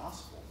hear the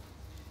gospel,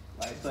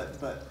 right?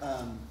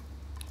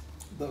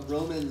 But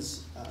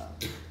Romans,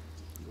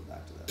 go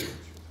back to that real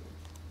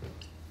quick.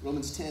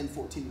 Romans 10,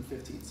 14 and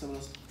 15. Someone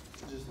else,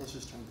 let's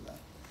just turn to that.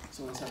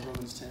 Someone else have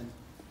Romans 10,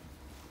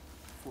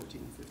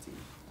 14 and 15.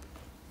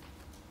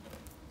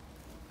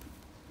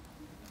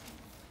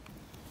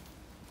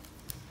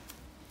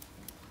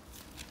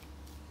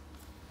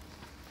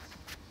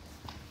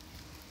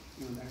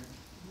 You in there?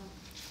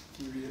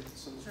 Can you read it?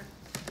 Sure.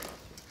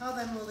 How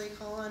then will they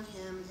call on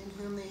him in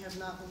whom they have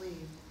not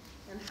believed?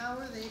 And how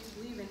are they to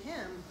believe in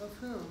him of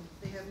whom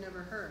they have never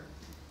heard?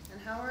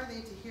 And how are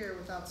they to hear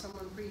without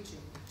someone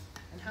preaching?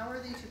 And how are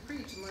they to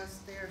preach unless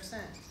they are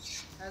sent?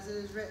 As it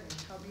is written,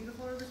 how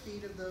beautiful are the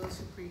feet of those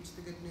who preach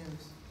the good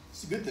news.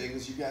 It's a good thing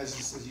is you guys,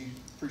 as you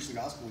preach the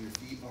gospel, your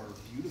feet are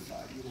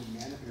beautified. You will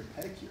your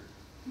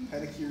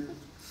pedicure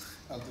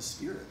of the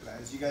Spirit,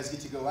 right? As you guys get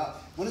to go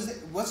out.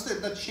 What's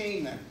the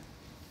chain then?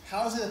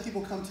 How is it that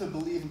people come to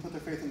believe and put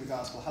their faith in the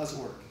gospel? How does it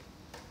work?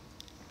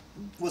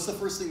 What's the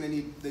first thing they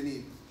need? They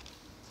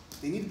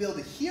need to be able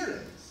to hear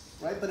it,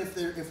 right? But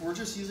if we're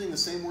just using the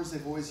same words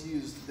they've always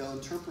used, they'll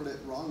interpret it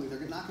wrongly. They're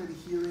not going to be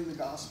hearing the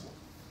gospel.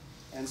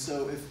 And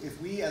so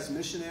if we as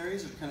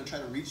missionaries are kind of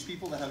trying to reach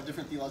people that have a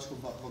different theological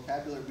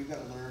vocabulary, we've got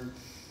to learn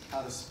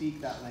how to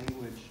speak that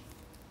language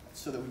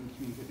so that we can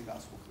communicate the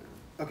gospel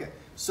clearly. Okay,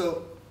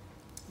 so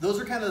those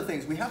are kind of the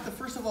things. We have to,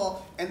 first of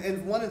all,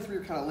 and 1 and 3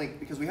 are kind of linked,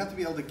 because we have to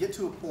be able to get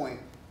to a point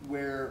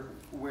where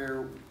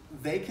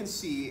they can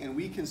see and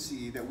we can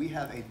see that we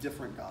have a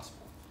different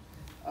gospel.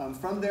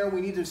 From there,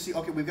 we need to see,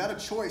 okay, we've got a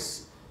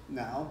choice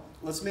now.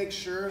 Let's make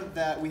sure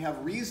that we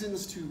have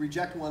reasons to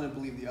reject one and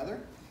believe the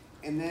other.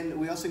 And then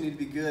we also need to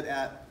be good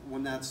at,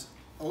 when that's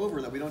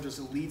over, that we don't just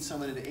lead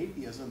someone into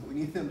atheism, but we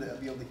need them to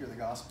be able to hear the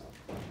gospel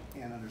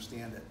and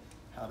understand it,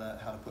 how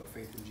to put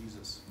faith in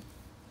Jesus.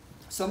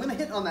 So I'm going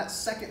to hit on that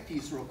second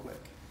piece real quick.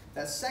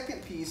 That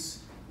second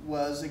piece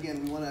was,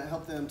 again, we want to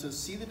help them to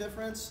see the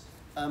difference,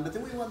 but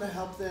then we want to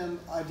help them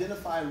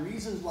identify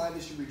reasons why they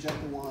should reject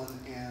the one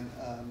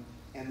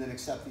and then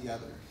accept the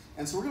other.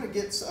 And so we're going to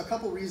get a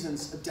couple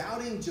reasons.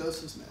 Doubting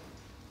Joseph Smith.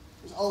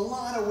 There's a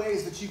lot of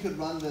ways that you could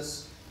run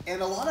this,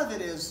 and a lot of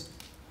it is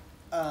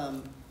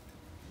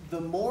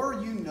the more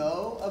you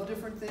know of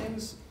different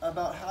things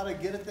about how to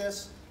get at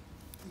this,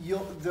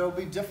 there'll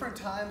be different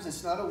times.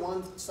 It's not a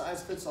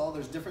one-size-fits-all.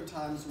 There's different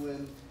times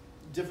when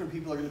different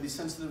people are going to be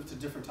sensitive to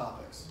different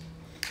topics.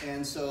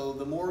 And so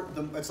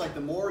it's like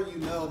the more you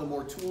know, the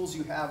more tools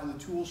you have in the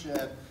tool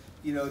shed,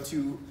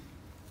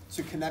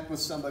 to connect with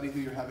somebody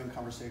who you're having a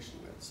conversation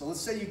with. So let's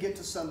say you get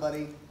to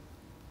somebody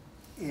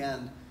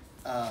and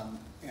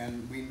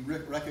we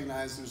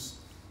recognize there's,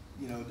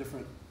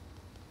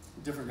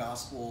 different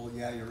gospel.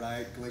 Yeah, you're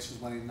right. Galatians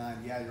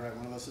 1:8-9. Yeah, you're right.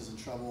 One of us is in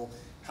trouble.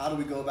 How do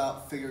we go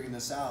about figuring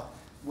this out?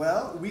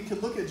 Well, we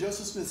could look at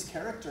Joseph Smith's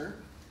character.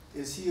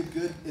 Is he a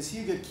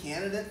good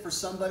candidate for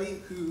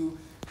somebody who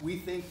we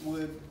think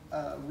would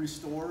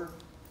restore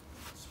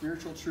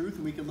spiritual truth?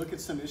 And we could look at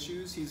some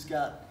issues. He's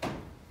got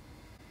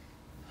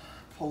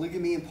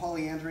polygamy and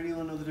polyandry.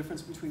 Anyone know the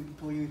difference between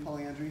polygamy and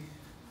polyandry?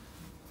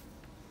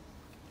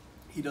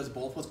 He does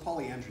both. What's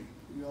polyandry?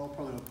 You all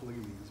probably know what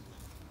polygamy is.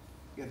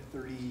 He had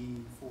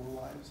 34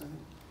 wives, I think.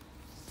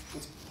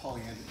 What's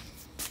polyandry?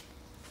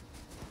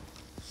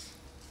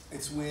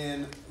 It's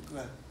when, go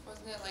ahead.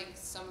 Wasn't it like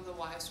some of the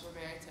wives were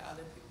married to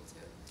other people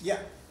too? Yeah.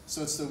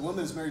 So it's the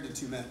woman who's married to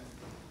 2 men,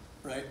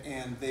 right?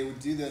 And they would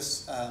do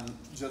this.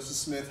 Joseph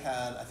Smith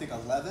had, I think,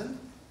 11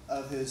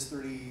 of his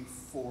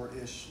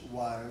 34-ish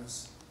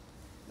wives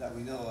that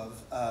we know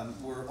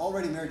of were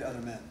already married to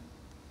other men.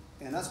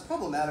 And that's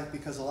problematic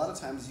because a lot of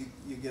times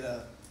you get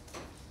a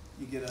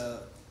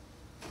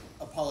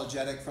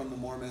apologetic from the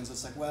Mormons.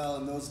 It's like, well,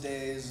 in those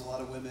days, a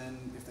lot of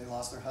women, if they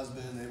lost their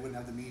husband, they wouldn't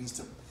have the means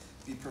to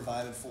be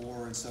provided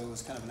for, and so it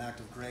was kind of an act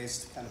of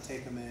grace to kind of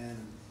take them in.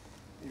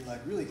 And you're like,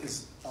 really?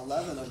 Because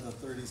 11 of the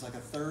 30s, like a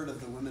third of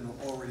the women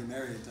were already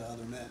married to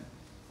other men,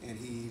 and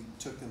he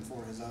took them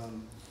for his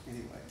own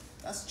anyway.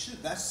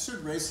 That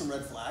should raise some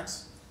red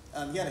flags.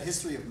 He had a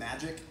history of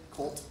magic.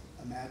 There's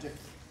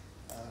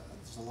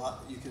a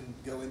lot that you can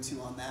go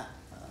into on that.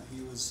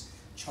 He was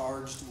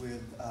charged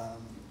with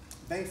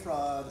bank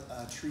fraud,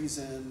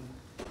 treason.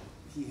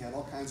 He had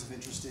all kinds of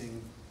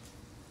interesting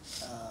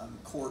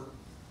court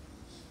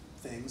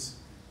things.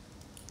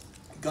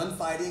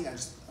 Gunfighting, I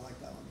like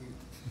that one.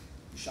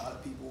 He shot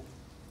at people,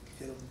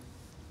 hit them.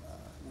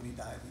 When he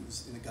died, he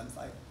was in a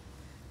gunfight.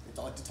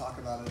 They like to talk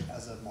about it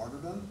as a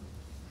martyrdom,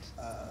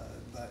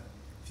 but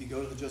if you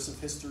go to the Joseph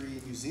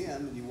History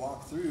Museum and you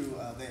walk through,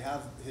 they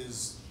have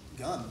his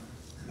gun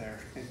there,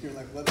 and you're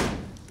like,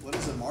 what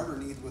does a martyr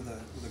need with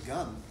a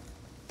gun?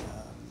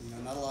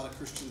 Not a lot of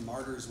Christian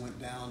martyrs went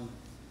down,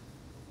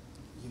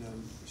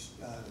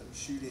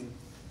 shooting,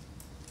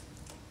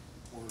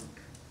 or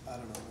I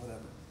don't know,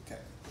 whatever. Okay.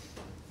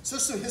 So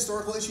some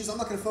historical issues. I'm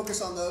not going to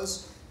focus on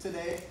those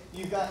today.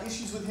 You've got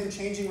issues with him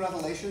changing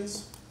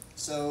revelations.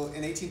 So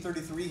in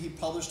 1833, he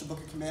published the Book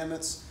of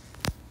Commandments.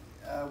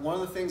 One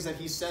of the things that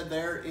he said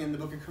there in the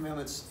Book of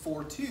Commandments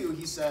 4:2,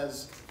 he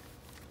says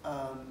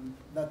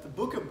that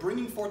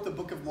bringing forth the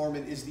Book of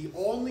Mormon is the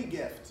only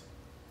gift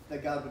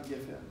that God would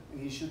give him,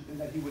 and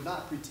that he would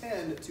not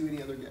pretend to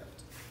any other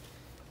gift.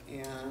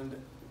 And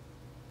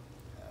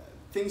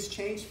things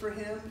changed for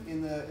him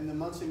in the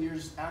months and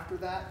years after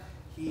that.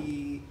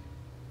 He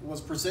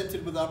was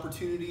presented with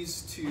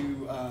opportunities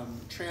to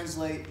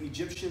translate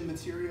Egyptian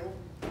material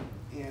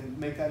and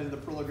make that into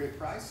the pearl of great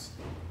price.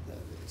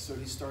 So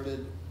he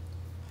started,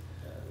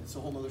 it's a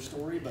whole other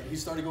story, but he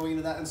started going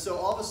into that. And so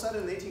all of a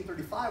sudden in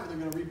 1835, when they're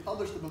going to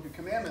republish the Book of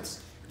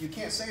Commandments, you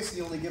can't say it's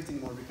the only gift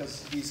anymore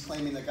because he's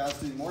claiming that God's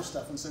doing more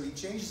stuff. And so he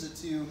changes it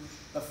to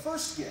the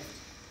first gift.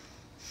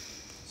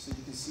 So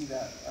you can see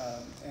that.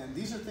 And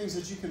these are things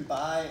that you can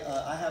buy.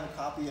 I have a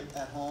copy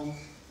at home.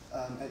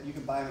 You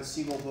can buy them at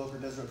Siegel Book or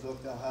Deseret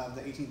Book. They'll have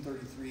the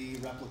 1833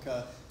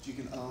 replica that you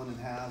can own and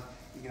have.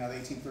 You can have the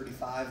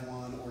 1835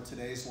 one or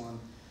today's one.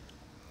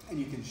 And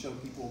you can show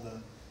people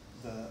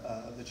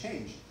the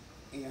change.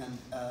 And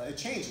it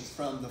changes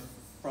from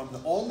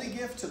the only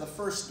gift to the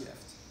first gift.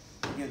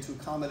 Again, to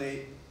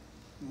accommodate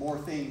more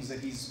things that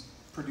he's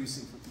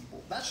producing for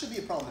people. That should be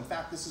a problem. In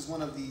fact, this is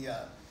one of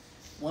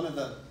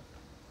the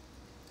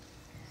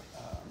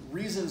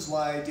reasons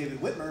why David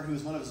Whitmer,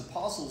 who's one of his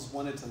apostles,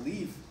 wanted to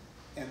leave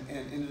and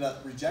ended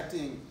up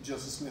rejecting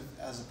Joseph Smith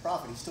as a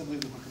prophet. He still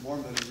believed in the Book of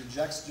Mormon, but he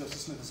rejects Joseph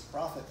Smith as a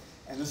prophet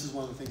And this is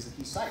one of the things that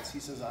he cites. He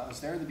says, I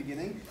was there in the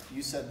beginning,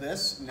 you said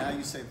this, now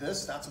you say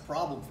this, that's a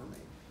problem for me,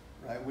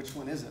 right? Which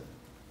one is it?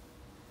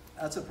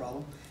 That's a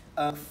problem.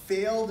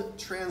 Failed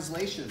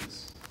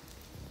translations.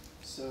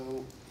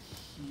 So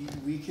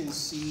we can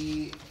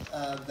see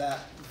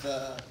that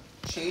the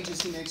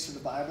changes he makes to the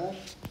Bible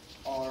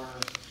are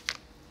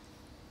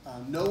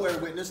nowhere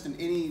witnessed in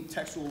any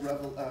textual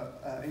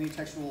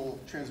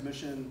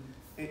transmission,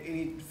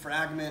 any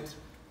fragment.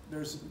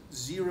 There's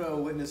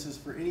zero witnesses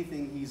for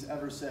anything he's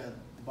ever said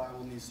the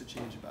Bible needs to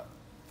change about.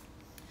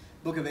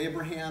 Book of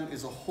Abraham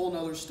is a whole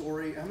nother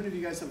story. How many of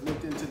you guys have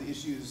looked into the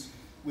issues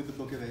with the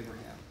Book of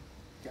Abraham?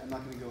 Okay, I'm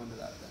not going to go into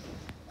that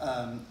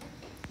then.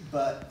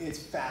 But it's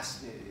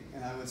fascinating,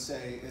 and I would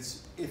say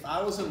if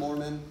I was a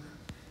Mormon,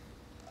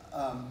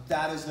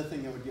 that is the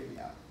thing that would get me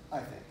out, I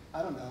think.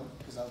 I don't know,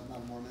 because I'm not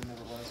a Mormon,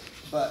 never was.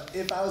 But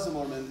if I was a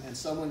Mormon and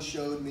someone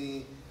showed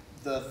me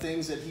the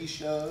things that he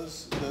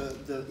shows,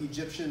 the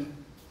Egyptian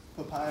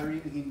papyri,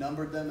 and he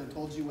numbered them and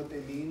told you what they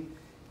mean,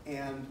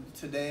 and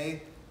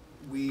today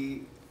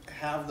we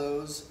have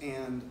those,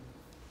 and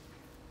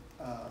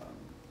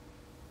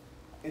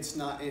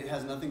it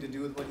has nothing to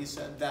do with what he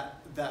said,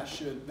 that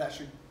should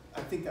I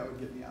think that would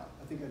get me out.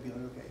 I think I'd be like,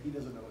 okay, he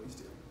doesn't know what he's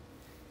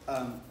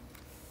doing.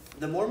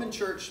 The Mormon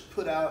Church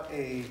put out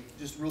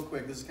just real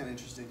quick, this is kind of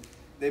interesting,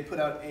 they put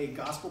out a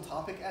gospel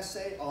topic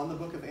essay on the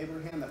Book of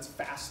Abraham that's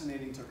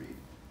fascinating to read.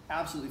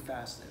 Absolutely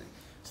fascinating.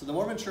 So the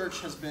Mormon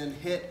Church has been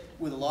hit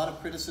with a lot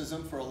of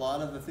criticism for a lot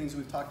of the things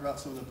we've talked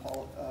about, some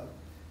of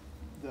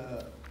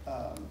the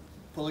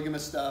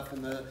polygamous stuff,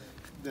 and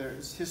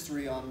there's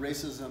history on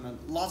racism and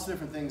lots of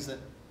different things that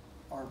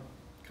are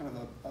kind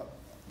of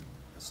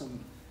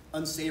some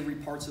unsavory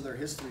parts of their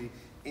history.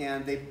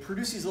 And they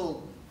produce these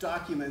little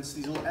documents,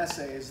 these little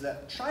essays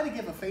that try to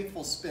give a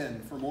faithful spin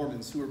for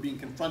Mormons who are being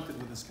confronted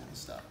with this kind of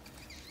stuff.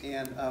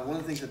 And one of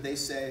the things that they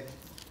say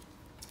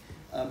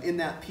in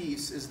that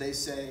piece is they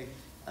say,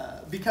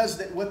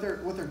 because what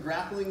they're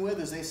grappling with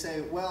is they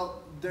say,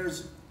 well,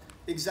 there's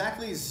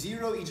exactly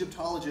zero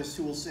Egyptologists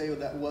who will say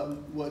that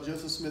what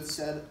Joseph Smith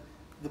said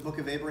the Book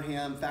of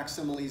Abraham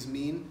facsimiles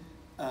mean,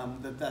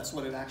 that's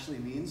what it actually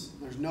means.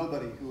 There's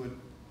nobody who would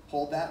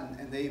hold that,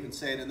 and they even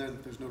say it in there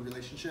that there's no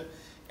relationship.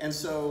 And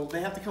so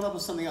they have to come up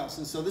with something else.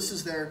 And so this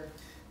is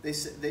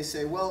they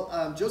say,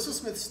 well, Joseph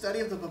Smith's study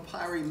of the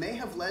papyri may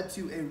have led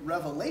to a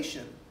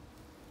revelation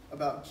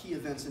about key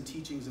events and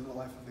teachings in the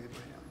life of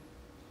Abraham.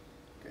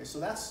 Okay, so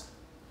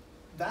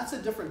that's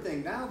a different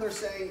thing. Now they're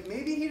saying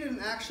maybe he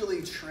didn't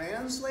actually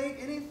translate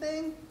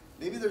anything.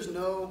 Maybe there's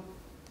no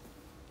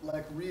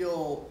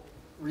real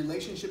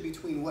relationship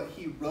between what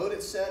he wrote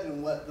it said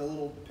and what the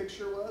little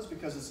picture was,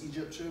 because it's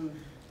Egyptian,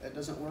 that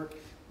doesn't work.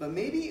 But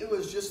maybe it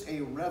was just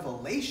a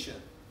revelation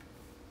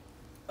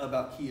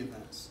about key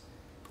events.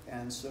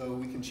 And so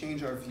we can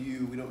change our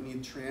view. We don't need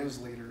a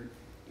translator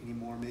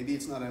anymore. Maybe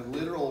it's not a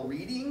literal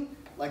reading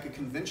like a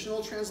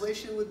conventional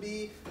translation would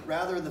be.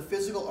 Rather, the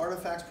physical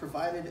artifacts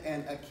provided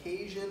an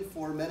occasion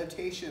for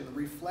meditation,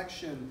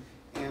 reflection,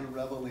 and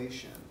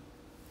revelation.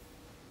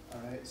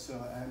 All right, so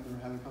I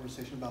remember having a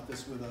conversation about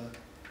this with a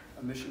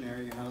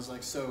missionary, and I was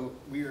like,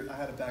 I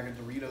had a bag of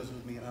Doritos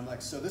with me, and I'm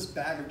like, so this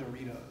bag of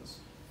Doritos,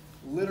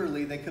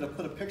 literally, they could have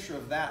put a picture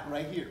of that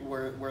right here,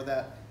 where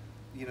that,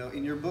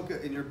 in your book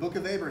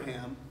of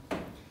Abraham,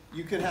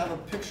 you could have a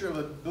picture of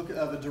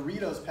a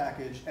Doritos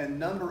package and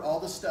number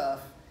all the stuff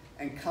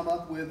and come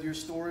up with your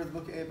story of the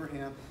Book of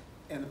Abraham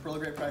and the Pearl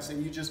of Great Price,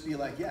 and you just be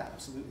like, yeah,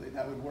 absolutely,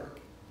 that would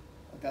work.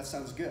 Like, that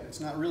sounds good. It's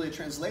not really a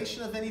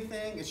translation of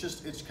anything.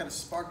 It's kind of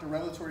sparked a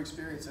revelatory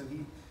experience,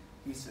 and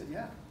he said,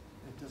 yeah,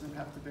 it doesn't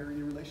have to bear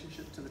any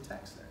relationship to the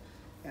text there.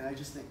 And I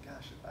just think,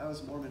 gosh, if I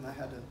was Mormon, I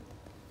had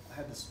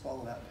to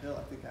swallow that pill.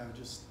 I think I'd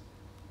just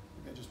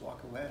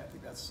walk away. I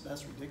think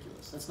that's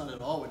ridiculous. That's not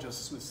at all what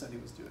Joseph Smith said he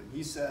was doing.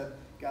 He said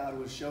God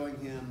was showing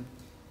him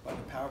by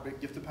the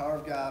gift of power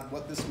of God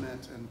what this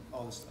meant and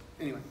all this stuff.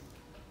 Anyway,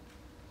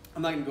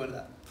 I'm not going to go into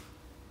that.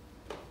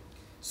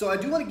 So I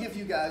do want to give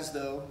you guys,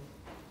 though,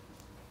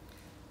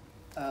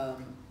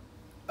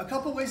 a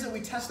couple ways that we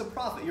test a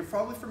prophet. You're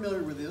probably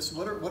familiar with this.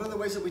 What are the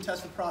ways that we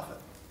test a prophet?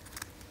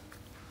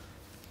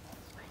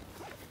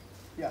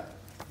 Yeah.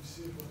 You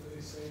see if what they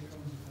say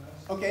comes to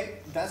pass. Okay,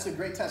 that's a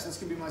great test. That's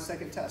going to be my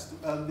second test.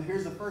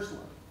 Here's the first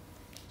one.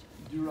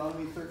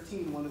 Deuteronomy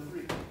 13,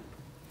 1-3.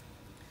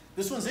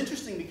 This one's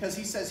interesting because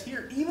he says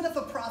here, even if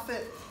a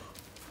prophet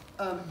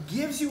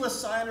gives you a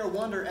sign or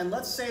wonder, and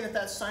let's say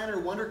that sign or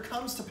wonder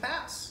comes to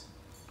pass.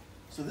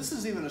 So this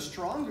is even a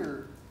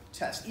stronger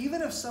test.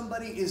 Even if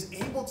somebody is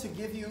able to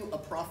give you a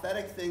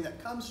prophetic thing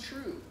that comes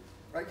true,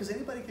 right? Because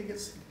anybody could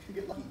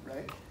get lucky,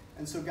 right?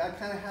 And so God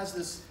kind of has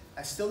this,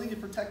 I still need to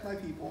protect my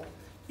people.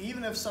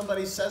 Even if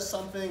somebody says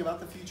something about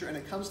the future and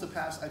it comes to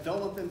pass, I don't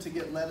want them to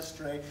get led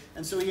astray.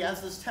 And so he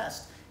has this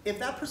test. If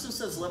that person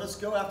says, let us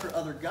go after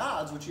other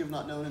gods, which you have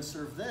not known, and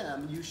serve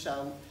them, you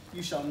shall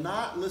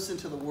not listen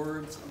to the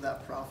words of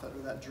that prophet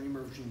or that dreamer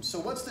of dreams. So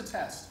what's the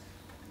test?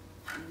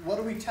 What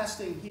are we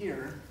testing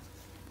here?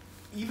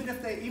 Even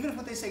if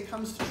what they say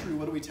comes to true,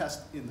 what do we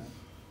test in them?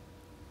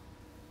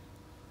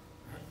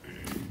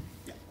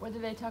 whether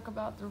they talk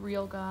about the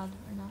real God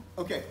or not.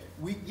 Okay,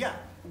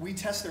 we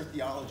test their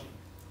theology.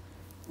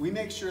 We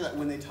make sure that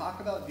when they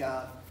talk about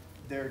God,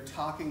 they're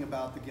talking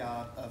about the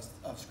God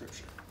of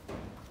Scripture,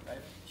 right?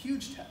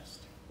 Huge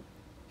test.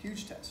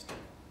 Huge test.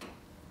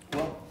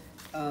 Well,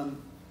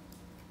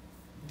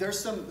 there's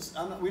some,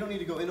 we don't need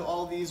to go into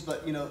all of these,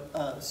 but, you know,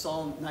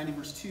 Psalm 90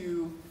 verse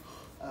 2,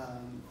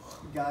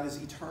 God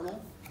is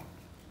eternal,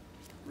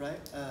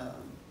 right?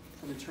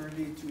 From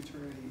eternity to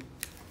eternity,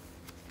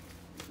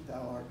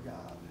 thou art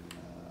God.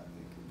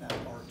 I think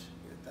thou art,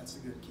 that's a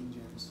good King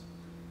James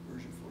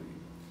version for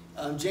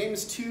you.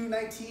 James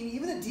 2:19,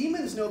 even the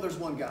demons know there's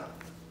one God.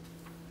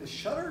 They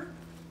shudder,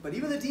 but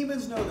even the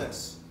demons know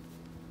this.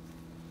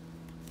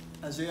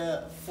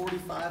 Isaiah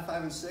 45,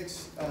 5 and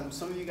 6.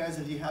 Some of you guys,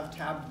 if you have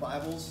tabbed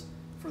Bibles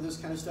for this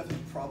kind of stuff,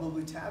 you've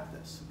probably tabbed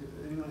this.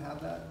 Anyone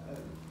have that?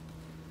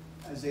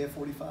 Isaiah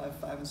 45,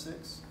 5 and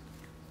 6.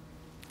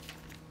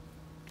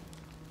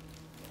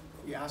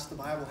 You ask the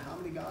Bible, how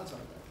many gods are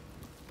there?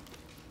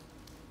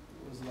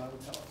 What does the Bible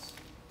tell us?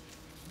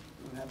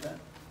 Anyone have that?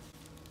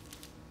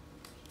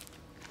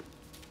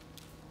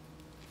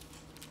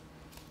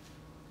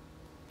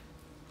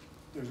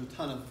 There's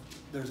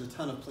a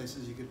ton of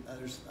places you could. I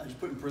just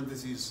put in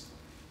parentheses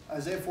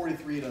Isaiah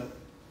 43 to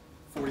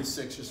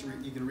 46. Just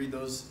you can read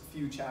those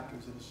few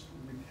chapters. It's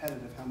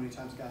repetitive how many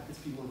times God hits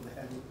people over the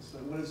head with this. So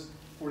what does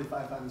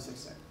 45, 5 and 6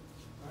 say?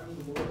 I am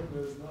the Lord,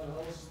 there is none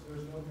else, there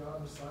is no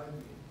God beside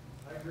me.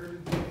 I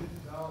girded thee,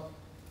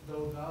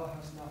 though thou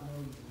hast not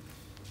known me.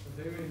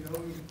 That they may know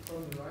me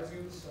from the rising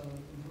of the sun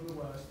and from the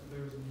west, that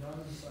there is none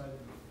beside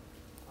me.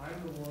 I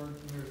am the Lord,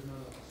 and there is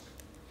none else.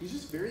 He's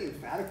just very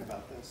emphatic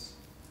about this.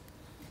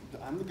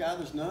 I'm the God,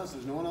 there's none else,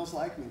 there's no one else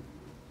like me.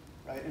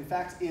 Right? In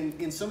fact,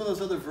 in some of those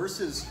other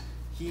verses,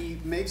 he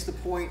makes the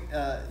point,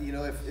 you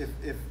know,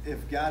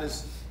 if God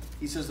is,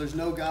 he says, there's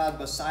no God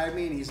beside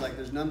me, and he's like,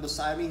 there's none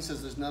beside me. He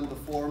says, there's none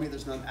before me,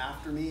 there's none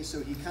after me.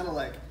 So he kind of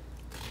like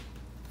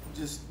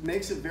just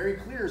makes it very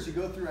clear as you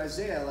go through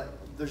Isaiah, like,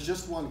 there's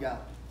just one God.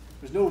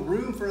 There's no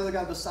room for another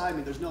God beside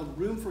me. There's no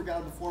room for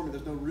God before me.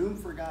 There's no room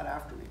for God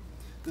after me.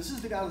 This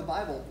is the God of the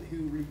Bible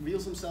who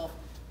reveals himself,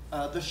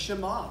 the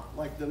Shema,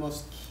 like the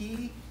most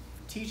key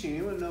teaching.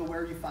 Anyone know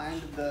where you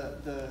find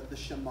the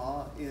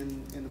Shema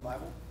in the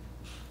Bible?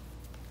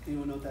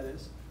 Anyone know what that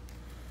is?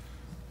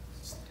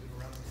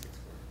 Deuteronomy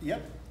 6:4.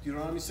 Yep,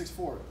 Deuteronomy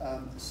 6:4.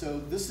 So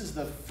this is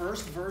the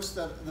first verse,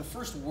 the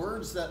first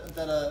words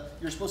that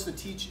you're supposed to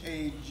teach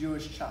a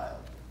Jewish child,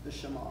 the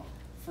Shema.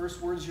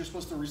 First words you're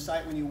supposed to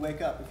recite when you wake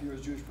up if you're a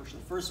Jewish person.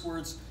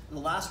 The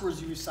last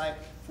words you recite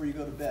before you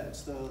go to bed.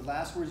 It's the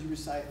last words you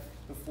recite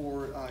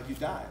before you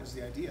die is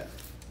the idea.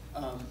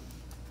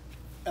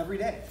 Every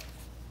day.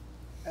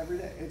 Every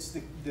day. It's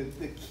the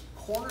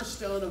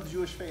cornerstone of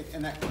Jewish faith,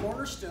 and that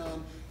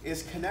cornerstone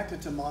is connected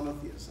to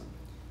monotheism.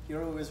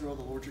 Hear, O Israel,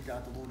 the Lord your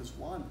God, the Lord is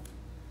one.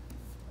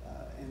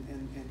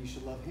 And you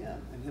should love him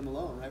and him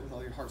alone, right, with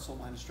all your heart, soul,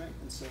 mind, and strength.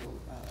 And so,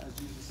 as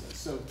Jesus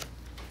says.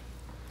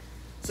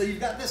 So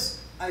you've got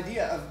this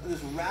idea of this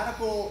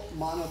radical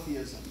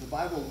monotheism. The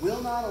Bible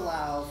will not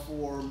allow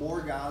for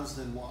more gods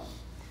than one.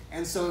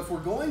 And so if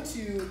we're going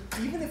to,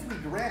 even if we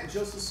grant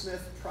Joseph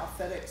Smith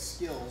prophetic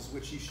skills,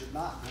 which you should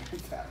not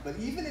grant that, but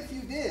even if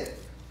you did,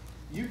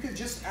 you could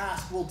just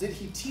ask, well, did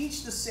he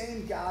teach the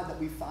same God that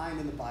we find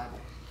in the Bible?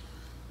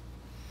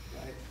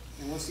 Right?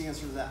 And what's the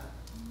answer to that?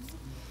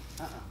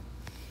 He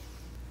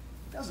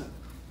doesn't.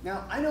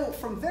 Now, I know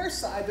from their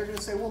side, they're going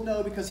to say, well,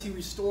 no, because he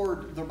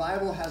restored, the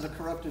Bible has a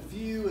corrupted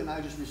view, and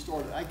I just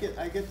restored it. I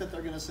get that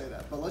they're going to say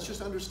that. But let's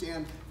just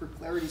understand, for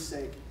clarity's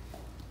sake,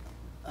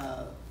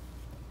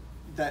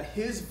 that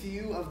his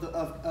view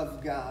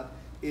of God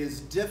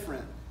is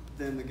different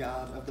than the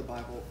God of the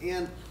Bible.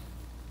 And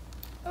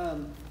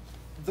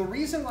the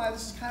reason why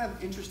this is kind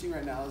of interesting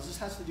right now is this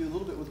has to do a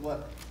little bit with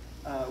what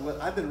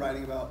I've been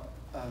writing about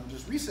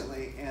just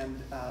recently.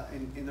 And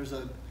there's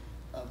a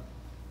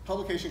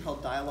publication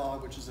called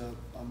Dialogue, which is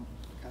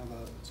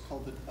it's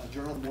called the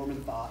Journal of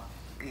Mormon Thought.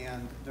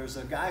 And there's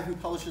a guy who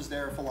publishes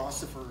there, a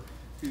philosopher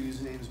whose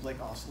name is Blake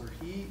Ostler.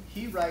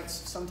 He writes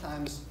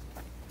sometimes.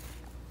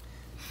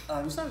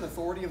 He's not an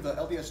authority of the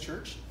LDS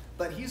Church,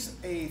 but he's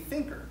a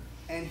thinker,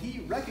 and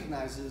he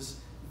recognizes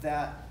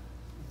that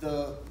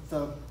the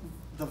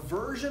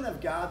version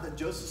of God that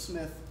Joseph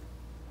Smith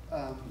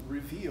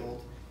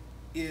revealed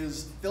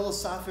is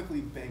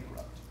philosophically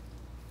bankrupt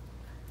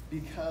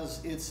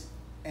because it's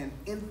an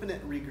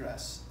infinite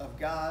regress of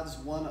gods,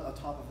 one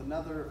atop of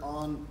another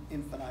on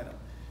infinitum,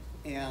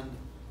 and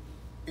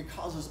it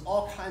causes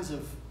all kinds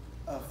of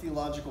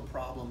theological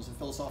problems and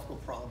philosophical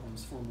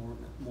problems for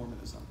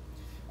Mormonism.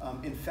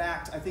 In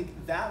fact, I think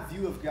that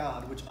view of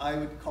God, which I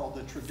would call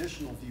the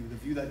traditional view, the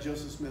view that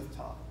Joseph Smith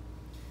taught,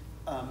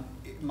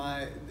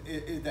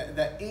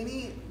 that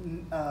any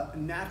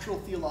natural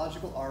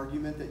theological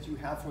argument that you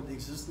have for the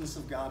existence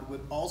of God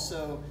would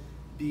also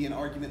be an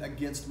argument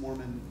against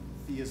Mormon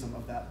theism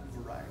of that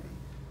variety.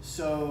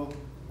 So,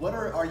 what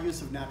are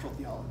arguments of natural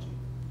theology?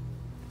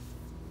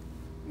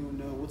 Anyone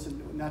know what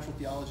natural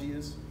theology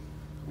is?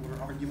 What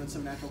are arguments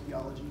of natural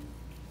theology?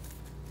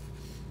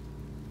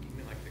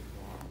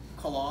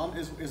 kalam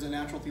is a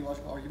natural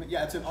theological argument.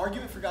 Yeah, it's an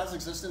argument for God's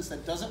existence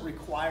that doesn't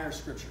require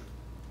Scripture.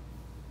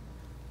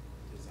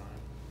 Design.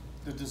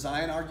 The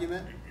design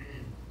argument,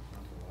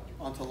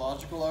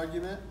 ontological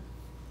argument.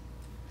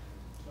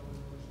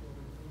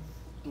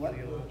 What?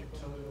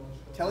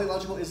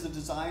 Teleological is the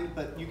design,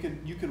 but you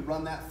could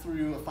run that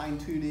through a fine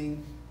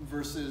tuning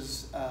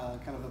versus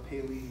kind of a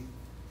Paley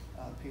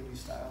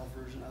style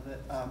version of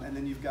it, and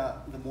then you've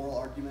got the moral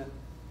argument,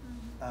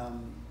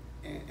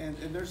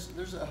 and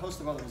there's a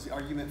host of others. The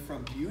argument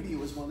from beauty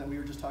was one that we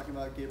were just talking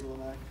about, Gabriel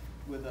and I,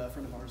 with a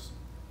friend of ours.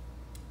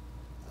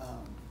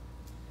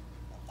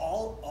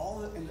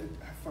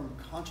 From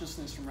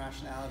consciousness, from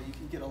rationality, you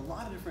can get a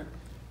lot of different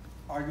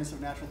arguments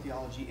of natural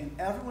theology, and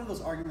every one of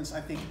those arguments,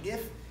 I think,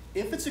 if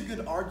it's a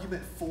good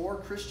argument for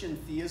Christian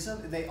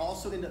theism, they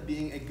also end up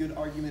being a good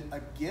argument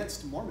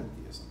against Mormon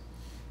theism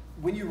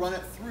when you run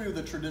it through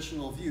the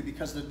traditional view,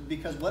 because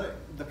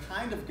the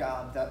kind of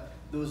God that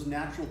those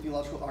natural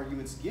theological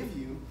arguments give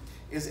you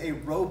is a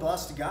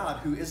robust God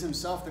who is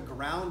himself the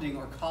grounding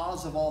or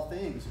cause of all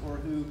things, or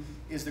who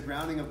is the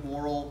grounding of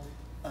moral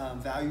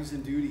values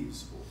and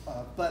duties.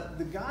 But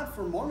the God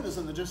for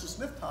Mormonism that Joseph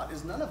Smith taught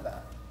is none of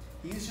that.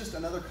 He's just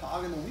another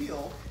cog in the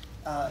wheel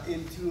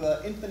into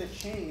an infinite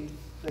chain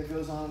that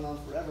goes on and on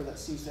forever that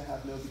seems to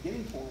have no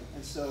beginning point.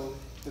 And so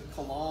the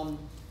Kalam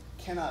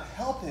cannot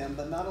help him,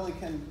 but not only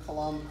can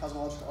Kalam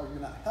cosmological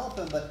argument not help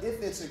him, but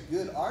if it's a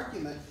good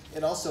argument,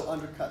 it also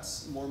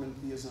undercuts Mormon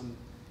theism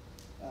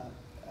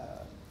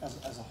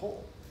as a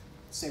whole.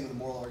 Same with the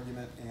moral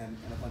argument and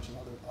a bunch of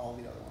all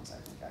the other ones, I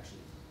think, actually.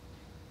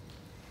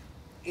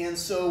 And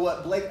so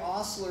what Blake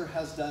Ostler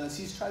has done is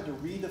he's tried to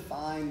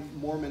redefine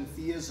Mormon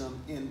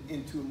theism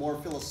into a more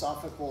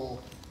philosophically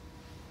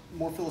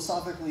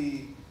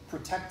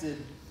protected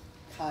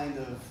kind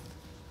of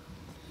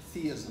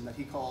theism that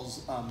he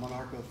calls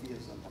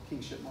monarchotheism or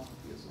kingship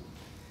monotheism.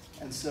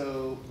 And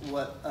so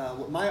what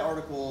my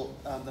article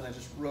that I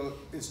just wrote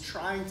is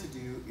trying to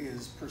do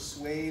is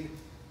persuade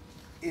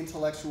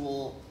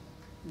intellectual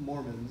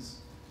Mormons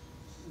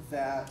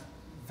that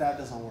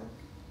doesn't work.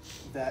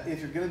 That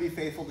if you're going to be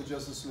faithful to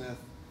Joseph Smith,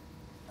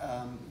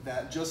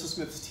 that Joseph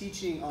Smith's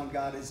teaching on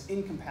God is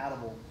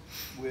incompatible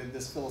with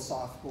this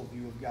philosophical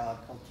view of God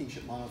called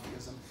kingship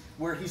monotheism,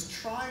 where he's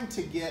trying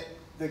to get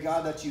the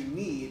God that you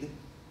need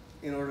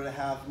in order to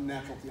have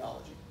natural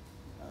theology.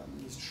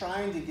 He's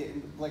trying to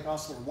get, Blake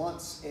Ostler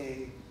wants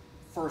a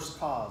first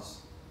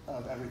cause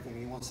of everything.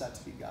 He wants that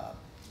to be God.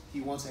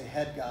 He wants a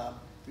head God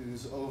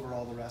who's over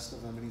all the rest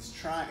of them,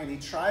 and he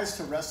tries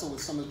to wrestle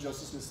with some of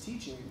Joseph Smith's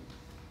teaching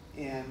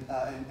and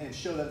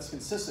show that it's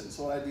consistent. And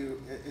so what I do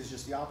is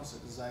just the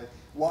opposite. Is I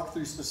walk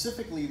through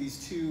specifically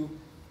these two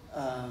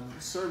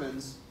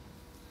sermons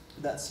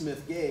that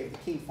Smith gave: the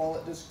King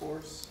Follett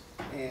Discourse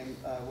and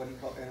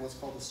what's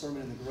called the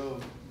Sermon in the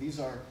Grove. These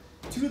are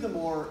two of the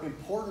more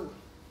important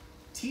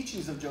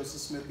teachings of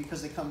Joseph Smith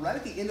because they come right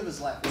at the end of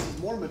his life. This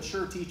is more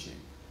mature teaching.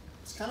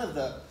 It's kind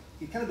of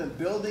he's kind of been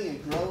building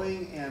and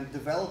growing and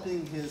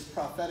developing his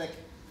prophetic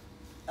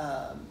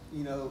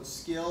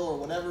skill or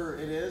whatever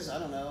it is. I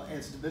don't know. And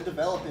it's been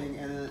developing,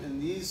 and in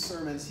these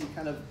sermons, he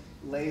kind of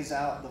lays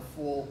out the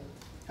full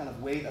kind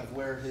of weight of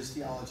where his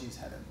theology is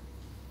headed.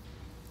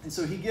 And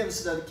so he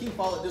gives the King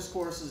Follett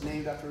Discourse is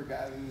named after a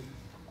guy who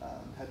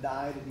had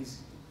died, and he's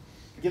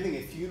giving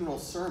a funeral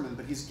sermon,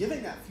 but he's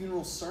giving that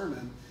funeral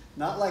sermon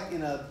not like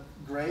in a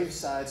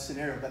graveside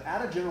scenario, but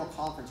at a general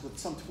conference with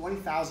some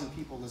 20,000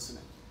 people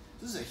listening.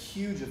 This is a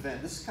huge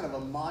event. This is kind of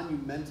a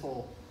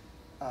monumental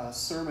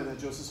sermon that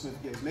Joseph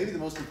Smith gives, maybe the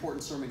most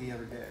important sermon he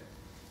ever gave.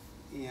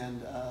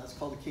 And it's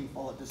called the King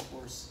Follett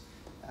Discourse.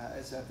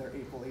 It's at their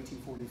April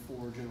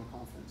 1844 General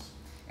Conference.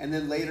 And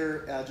then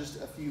later,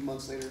 just a few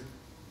months later,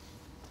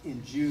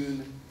 in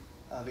June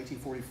of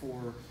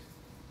 1844,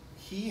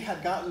 he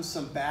had gotten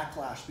some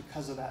backlash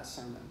because of that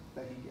sermon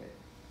that he gave.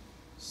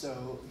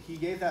 So he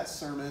gave that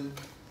sermon.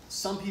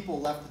 Some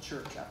people left the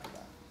church after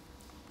that.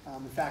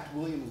 In fact,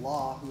 William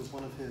Law, who was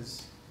one of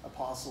his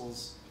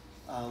apostles,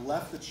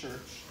 left the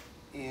church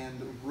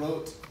and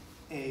wrote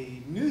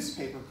a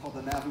newspaper called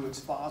the Nauvoo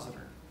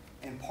Expositor.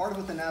 And part of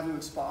what the Nauvoo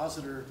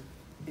Expositor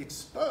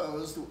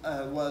exposed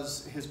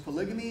was his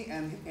polygamy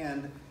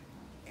and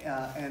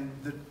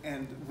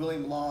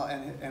William Law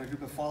and a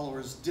group of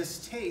followers'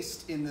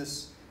 distaste in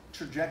this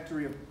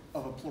trajectory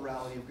of a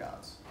plurality of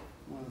gods.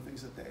 One of the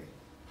things that they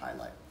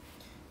highlight.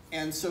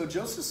 And so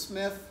Joseph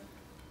Smith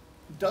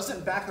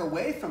doesn't back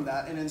away from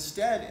that, and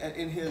instead,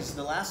 in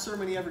the last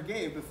sermon he ever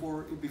gave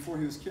before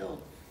he was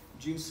killed,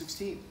 June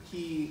 16th,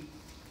 he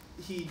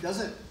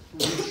doesn't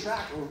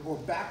retract or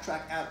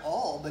backtrack at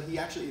all, but he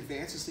actually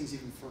advances things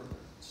even further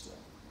still.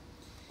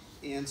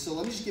 And so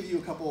let me just give you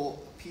a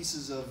couple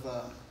pieces of,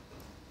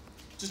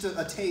 just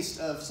a taste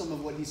of some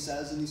of what he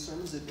says in these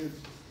sermons. It'd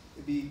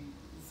be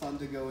fun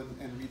to go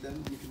and read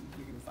them.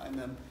 You can find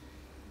them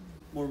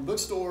Mormon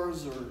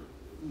bookstores or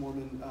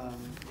Mormon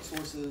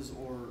sources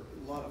or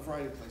a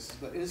variety of places.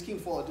 But in his King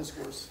Follett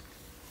Discourse,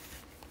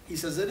 he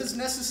says, "It is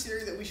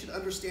necessary that we should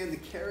understand the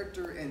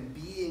character and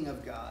being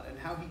of God and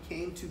how he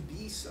came to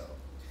be so.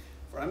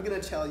 For I'm going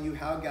to tell you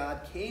how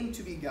God came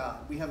to be God.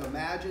 We have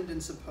imagined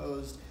and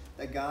supposed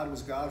that God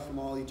was God from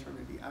all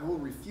eternity. I will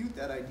refute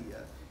that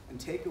idea and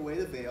take away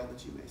the veil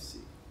that you may see.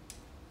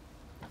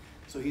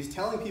 So he's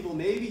telling people,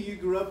 maybe you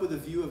grew up with a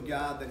view of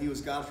God that he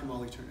was God from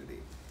all eternity.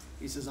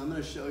 He says, I'm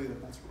going to show you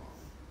that that's wrong.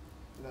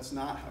 But that's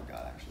not how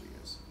God actually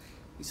is.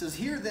 He says,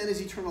 here then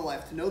is eternal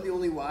life, to know the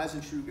only wise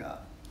and true God.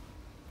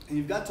 And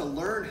you've got to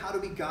learn how to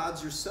be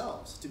gods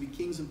yourselves, to be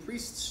kings and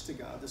priests to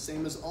God, the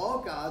same as all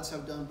gods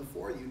have done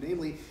before you,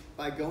 namely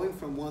by going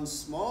from one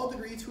small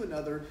degree to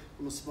another,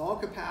 from a small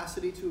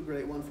capacity to a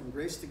great one, from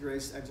grace to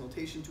grace,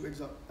 exaltation to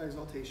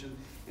exaltation,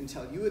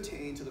 until you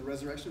attain to the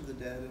resurrection of the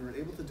dead and are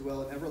able to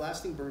dwell in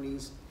everlasting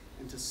burnings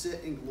and to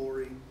sit in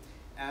glory,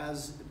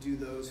 as do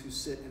those who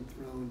sit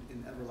enthroned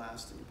in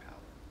everlasting power.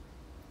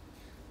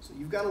 So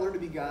you've got to learn to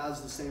be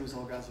gods the same as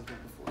all gods have done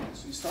before you.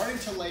 So he's starting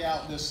to lay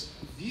out this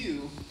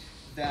view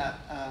that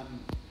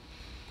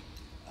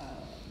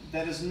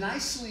that is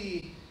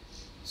nicely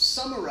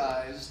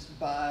summarized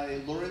by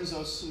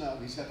Lorenzo Snow.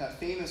 He's got that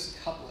famous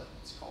couplet.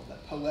 It's called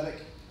that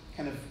poetic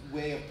kind of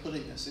way of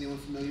putting this. Anyone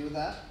familiar with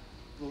that?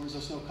 Lorenzo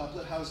Snow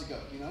couplet? How does it go?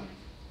 Do you know?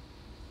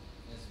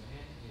 As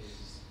man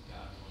is,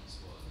 God once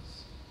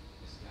was.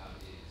 As God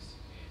is,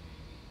 man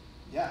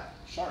may be. Yeah,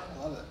 sharp.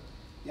 I love it.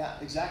 Yeah,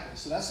 exactly.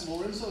 So that's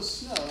Lorenzo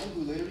Snow,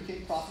 who later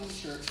became prophet of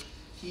the church.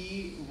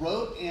 He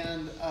wrote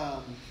and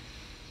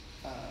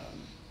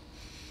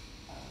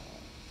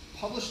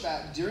published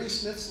that during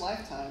Smith's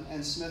lifetime,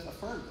 and Smith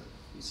affirmed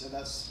it. He said,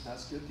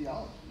 "That's good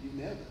theology. You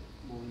nailed it,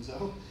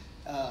 Lorenzo."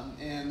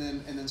 And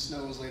then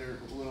Snow was later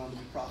went on to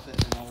be prophet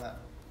and all that.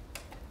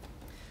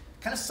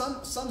 Kind of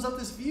sums up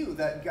this view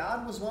that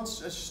God was once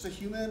just a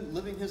human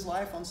living his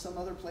life on some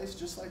other place,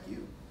 just like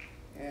you,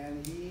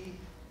 and he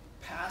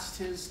passed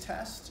his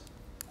test,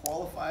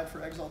 qualified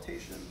for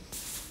exaltation.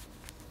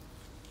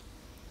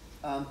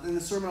 In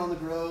the Sermon on the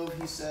Grove,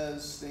 he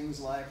says things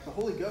like, the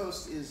Holy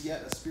Ghost is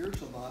yet a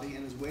spiritual body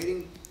and is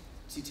waiting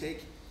to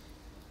take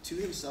to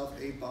himself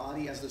a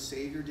body as the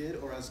Savior did,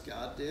 or as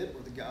God did,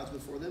 or the gods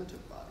before them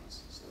took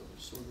bodies. So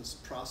there's sort of this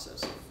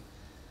process of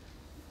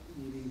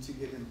needing to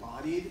get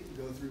embodied,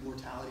 go through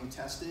mortality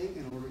testing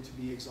in order to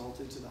be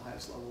exalted to the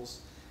highest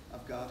levels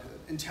of godhood.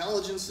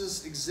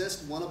 Intelligences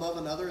exist one above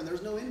another, and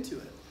there's no end to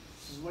it.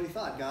 This is what he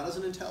thought. God is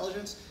an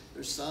intelligence.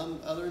 There's some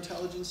other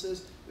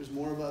intelligences. There's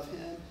more above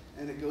him.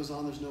 And it goes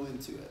on, there's no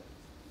end to it.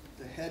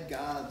 The head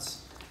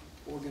gods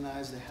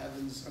organize the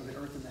heavens, or the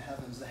earth and the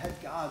heavens. The head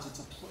gods,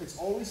 it's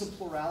always a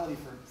plurality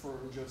for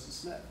Joseph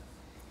Smith.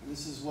 And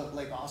this is what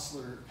Blake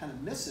Ostler kind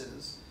of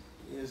misses,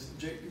 is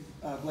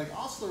Blake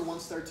Ostler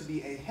wants there to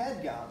be a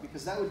head god,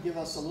 because that would give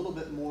us a little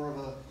bit more of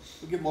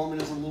would give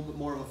Mormonism a little bit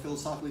more of a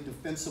philosophically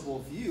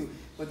defensible view,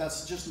 but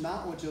that's just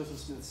not what Joseph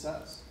Smith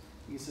says.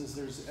 He says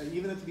there's,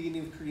 even at the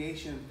beginning of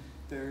creation,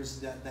 there's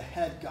the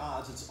head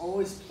gods. It's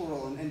always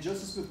plural. And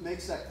Joseph Smith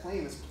makes that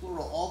claim. It's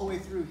plural all the way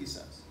through, he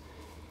says.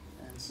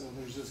 And so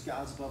there's just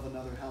gods above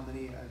another. How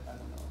many? I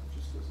don't know. It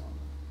just goes on.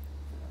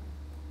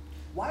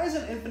 Why is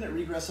an infinite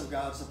regress of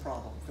gods a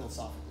problem,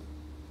 philosophically?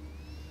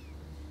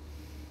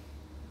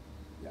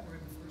 Yeah. Where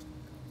did the first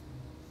one come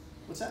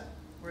from? What's that?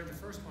 Where did the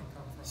first one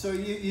come from? So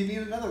you need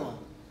another one.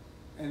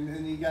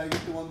 And you got to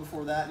get the one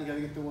before that, and you got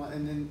to get the one.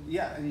 And then,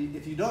 yeah, and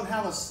if you don't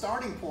have a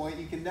starting point,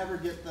 you can never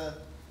get the...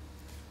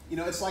 You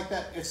know, it's like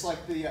that. It's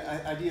like the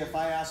idea. If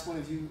I ask one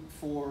of you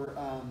for,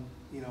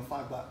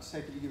 $5,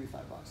 hey, could you give me $5?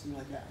 And you're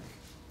like, yeah,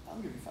 I'll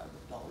give you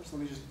 $5.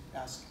 Let me just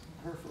ask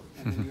her for.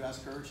 And then you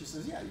ask her, she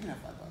says, yeah, you can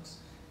have $5,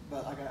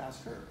 but I got to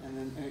ask her. And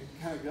then it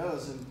kind of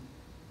goes. And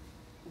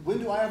when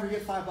do I ever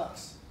get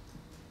 $5?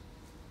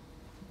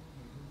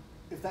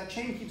 If that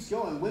chain keeps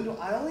going, when do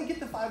I only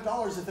get the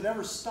 $5 if it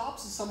ever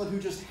stops at someone who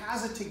just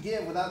has it to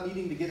give without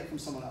needing to get it from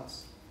someone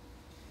else?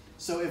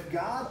 So if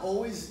gods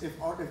always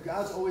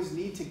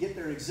need to get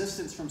their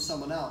existence from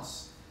someone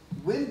else,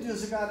 when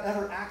does a God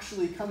ever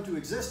actually come to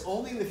exist?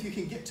 Only if you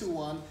can get to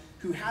one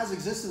who has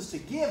existence to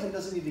give and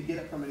doesn't need to get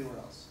it from anywhere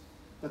else.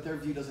 But their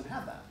view doesn't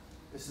have that.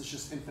 This is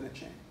just infinite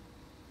chain,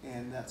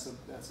 and that's a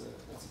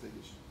big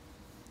issue.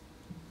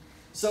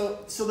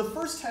 So the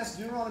first test,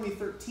 Deuteronomy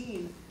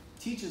 13,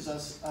 teaches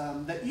us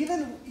that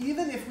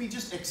even if we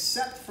just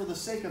accept for the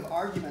sake of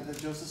argument that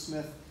Joseph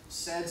Smith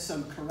said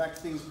some correct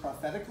things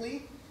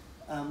prophetically,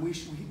 we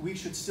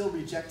should still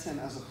reject him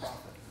as a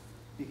prophet,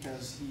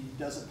 because he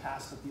doesn't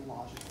pass the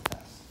theological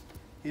test.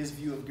 His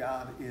view of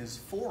God is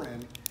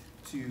foreign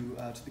to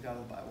the God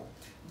of the Bible.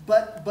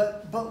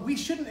 But we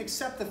shouldn't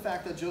accept the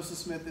fact that Joseph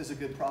Smith is a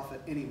good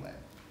prophet anyway.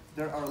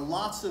 There are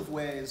lots of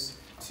ways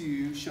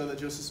to show that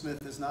Joseph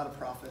Smith is not a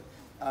prophet.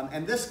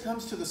 And this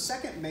comes to the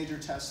second major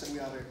test that we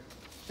ought to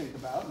think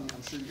about, and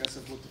I'm sure you guys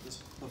have looked at this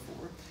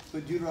before,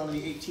 but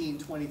Deuteronomy 18,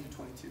 20 through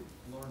 22.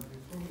 Lauren,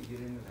 before we get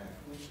into that,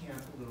 can we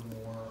camp a little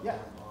more on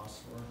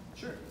Ostler?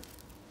 Sure.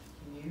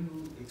 Can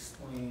you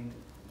explain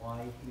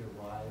why he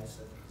arrives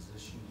at the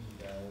position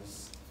he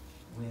does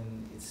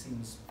when it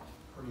seems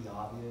pretty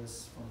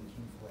obvious from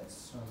King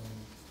Fletch's sermon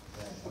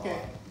that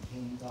God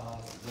became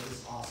God? What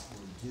does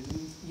Ostler do?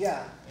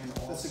 Yeah, and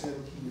also,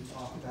 can you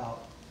talk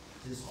about,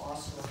 does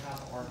Ostler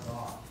have our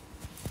God?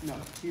 No,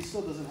 he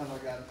still doesn't have our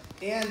God.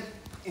 And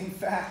in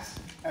fact,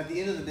 at the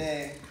end of the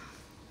day,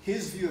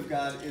 his view of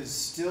God is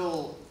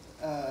still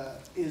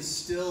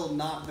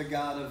not the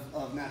God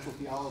of natural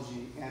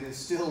theology, and is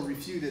still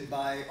refuted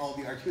by all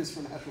the arguments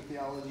for natural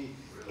theology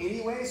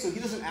anyway. So he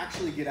doesn't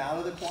actually get out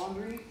of the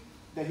quandary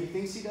that he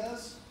thinks he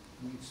does,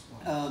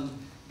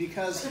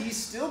 because he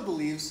still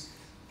believes,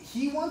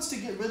 he wants to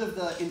get rid of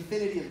the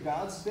infinity of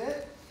God's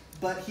bit,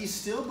 but he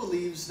still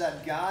believes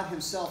that God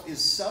himself is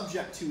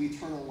subject to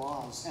eternal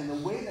laws. And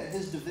the way that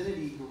his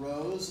divinity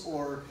grows,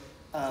 or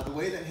the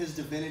way that his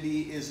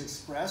divinity is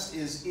expressed,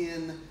 is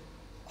in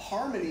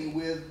harmony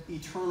with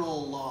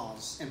eternal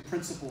laws and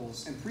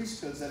principles and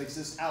priesthoods that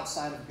exist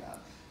outside of God.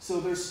 So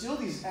there's still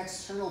these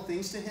external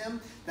things to him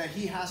that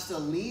he has to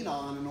lean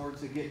on in order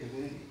to get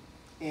divinity.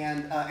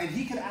 And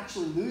he could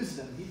actually lose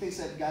them. He thinks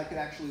that God could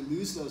actually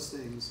lose those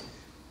things,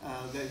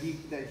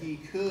 that he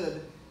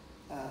could,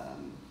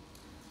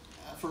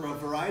 for a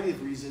variety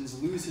of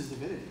reasons, lose his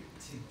divinity.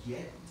 To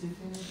get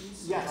divinity?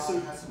 So Yeah, God so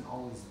hasn't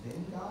always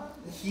been God?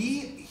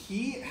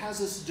 He has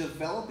this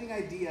developing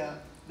idea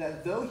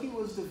that though he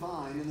was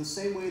divine, in the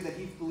same way that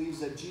he believes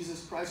that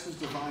Jesus Christ was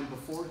divine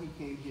before he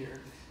came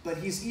here, but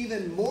he's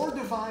even more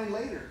divine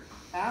later,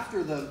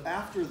 after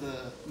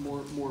the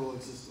mortal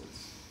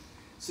existence.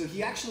 So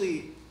he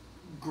actually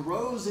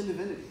grows in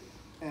divinity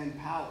and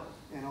power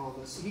and all of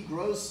this. He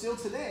grows still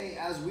today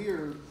as we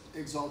are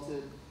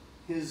exalted.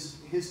 His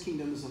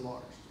kingdom is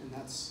enlarged, and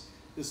that's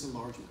this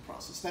enlargement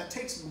process. That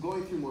takes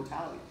going through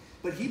mortality.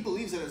 But he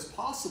believes that it's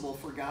possible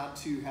for God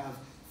to have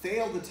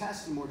failed the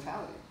test in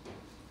mortality,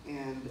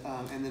 and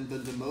then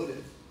been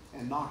demoted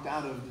and knocked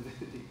out of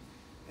divinity.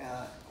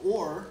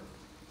 Or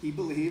he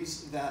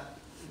believes that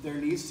there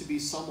needs to be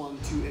someone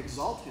to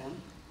exalt him,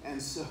 and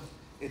so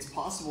it's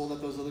possible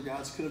that those other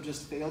gods could have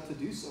just failed to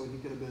do so, and he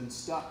could have been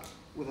stuck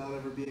without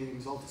ever being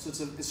exalted.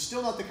 So it's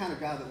still not the kind of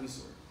God that we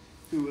serve,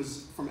 who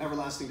is from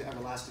everlasting to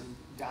everlasting,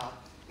 God,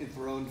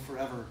 enthroned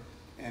forever,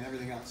 and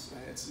everything else.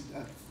 Right? It's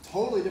a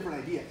totally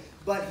different idea.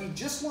 But he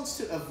just wants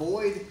to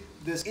avoid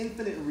this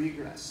infinite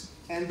regress.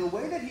 And the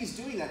way that he's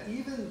doing that,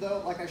 even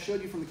though, like I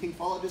showed you from the King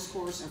Follett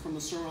Discourse and from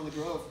the Sermon on the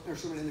Grove, or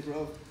Sermon in the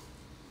Grove,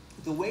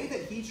 the way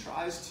that he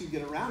tries to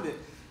get around it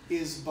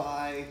is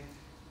by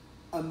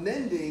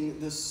amending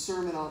the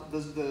sermon on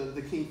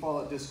the King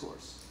Follett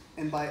Discourse,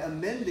 and by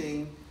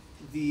amending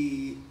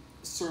the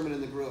Sermon in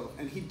the Grove.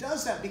 And he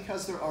does that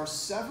because there are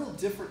several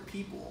different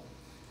people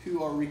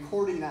who are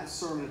recording that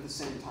sermon at the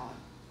same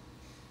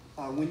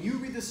time. When you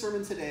read the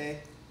sermon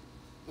today,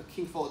 the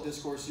King Follett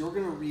Discourse, you're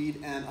going to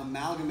read an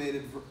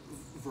amalgamated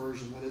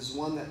version. That is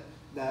one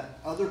that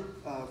other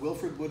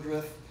Wilfred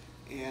Woodruff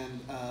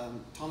and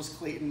Thomas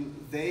Clayton,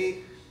 they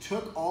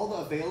took all the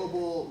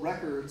available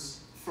records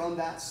from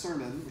that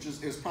sermon, which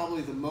is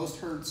probably the most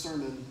heard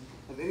sermon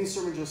of any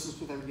sermon Joseph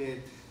Smith ever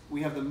gave.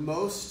 We have the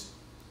most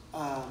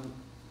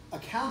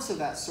accounts of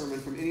that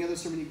sermon from any other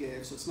sermon he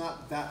gave, so it's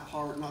not that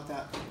hard, not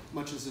that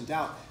much is in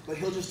doubt. But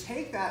he'll just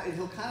take that and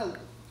he'll kind of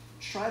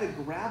try to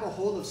grab a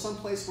hold of some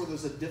place where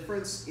there's a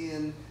difference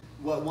in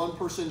what one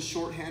person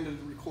shorthanded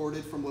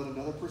recorded from what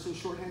another person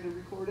shorthanded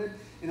recorded,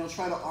 and he'll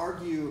try to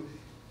argue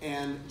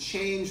and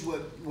change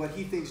what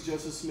he thinks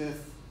Joseph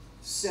Smith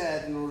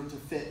said in order to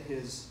fit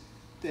his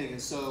thing.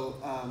 And so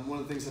one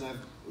of the things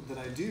that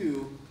I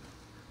do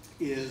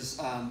is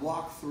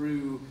walk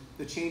through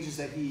the changes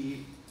that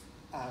he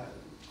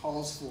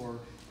calls for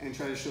and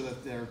try to show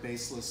that they're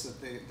baseless,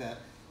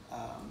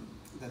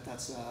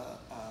 that's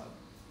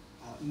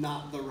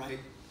not the right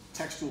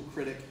textual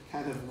critic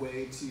kind of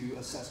way to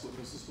assess what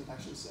Joseph Smith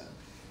actually said.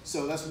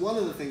 So that's one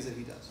of the things that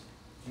he does.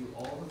 Do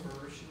all the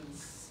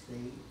versions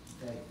state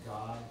that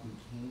God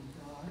became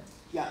God?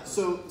 Yeah,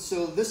 so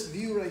this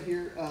view right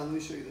here, let me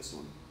show you this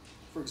one,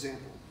 for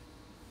example.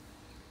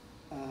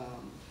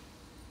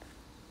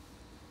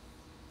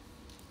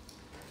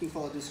 King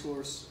Follett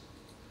Discourse.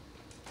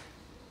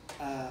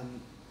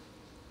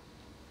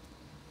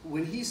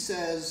 When he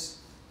says,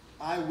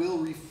 I will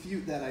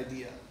refute that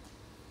idea,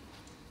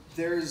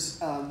 there's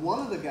one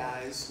of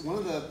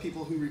the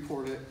people who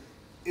report it,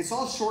 it's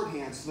all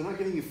shorthand, so they're not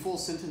giving you full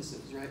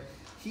sentences, right?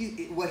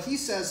 What he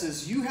says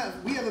is, we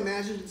have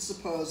imagined and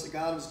supposed that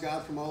God was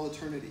God from all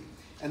eternity.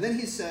 And then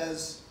he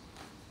says,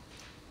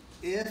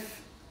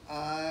 if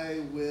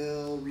I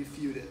will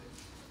refute it.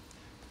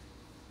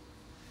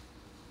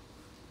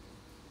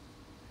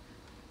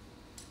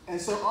 And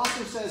so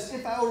author says,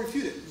 if I will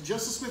refute it.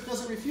 Joseph Smith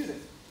doesn't refute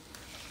it.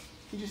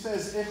 He just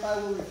says, if I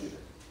will refute it.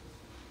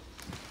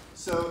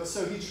 So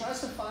he tries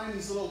to find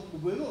these little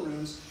wiggle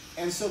rooms,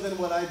 and so then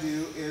what I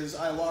do is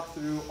I walk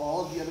through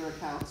all of the other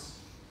accounts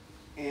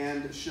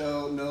and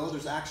show, no,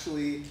 there's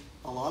actually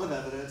a lot of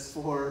evidence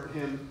for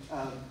him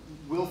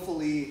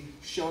willfully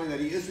showing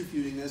that he is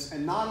refuting this.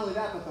 And not only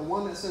that, but the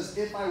one that says,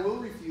 if I will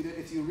refute it,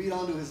 if you read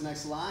on to his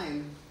next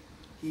line,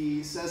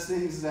 he says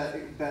things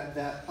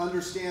that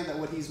understand that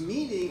what he's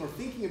meaning or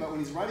thinking about when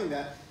he's writing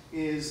that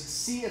is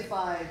see if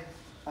I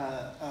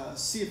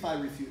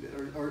refute it,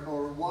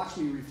 or watch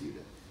me refute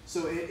it.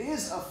 So it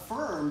is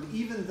affirmed,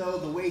 even though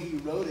the way he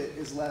wrote it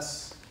is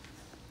less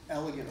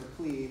elegant or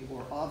clean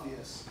or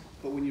obvious.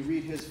 But when you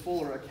read his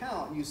fuller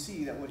account, you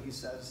see that what he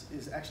says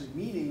is actually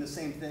meaning the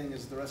same thing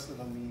as the rest of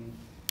them mean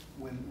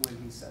when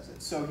he says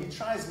it. So he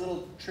tries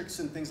little tricks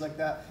and things like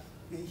that.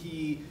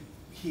 He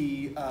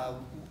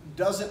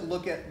doesn't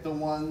look at the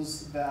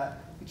ones that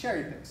he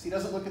cherry picks. He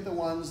doesn't look at the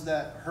ones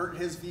that hurt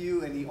his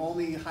view, and he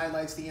only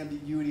highlights the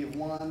ambiguity of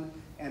one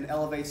and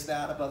elevates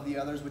that above the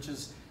others, which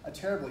is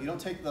terrible. You don't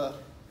take the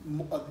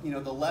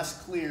the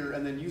less clear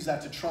and then use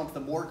that to trump the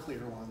more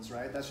clear ones,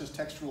 right? That's just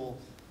textual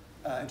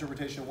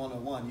interpretation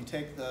 101. You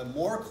take the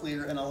more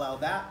clear and allow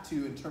that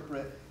to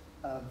interpret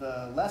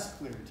the less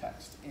clear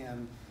text,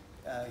 and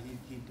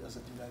he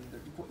doesn't do that either.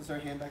 Is there a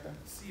hand back there?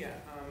 So yeah,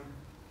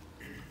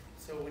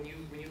 so when you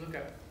look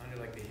up under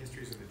like the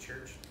histories of the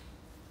church,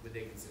 would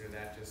they consider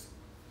that just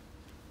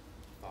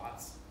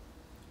thoughts?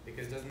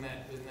 Because isn't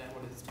that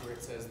what it's where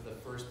it says the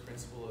first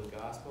principle of the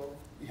gospel?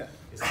 Yeah.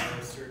 Is to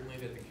know certainly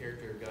that the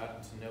character of God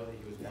and to know that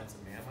he was once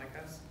a man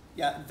like us?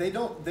 Yeah, they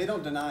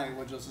don't deny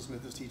what Joseph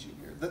Smith is teaching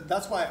here.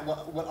 That's why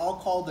what I'll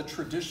call the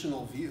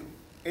traditional view.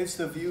 It's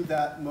the view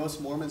that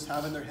most Mormons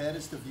have in their head.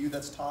 It's the view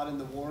that's taught in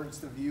the Word. It's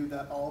the view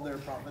that all their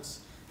prophets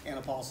and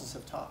apostles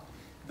have taught.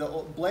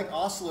 Blake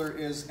Ostler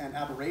is an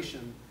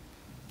aberration,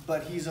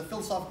 but he's a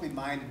philosophically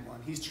minded one.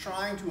 He's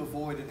trying to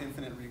avoid an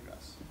infinite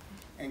regress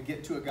and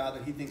get to a God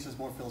that he thinks is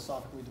more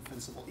philosophically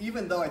defensible,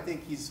 even though I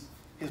think his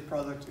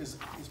project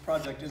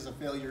is a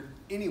failure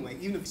anyway,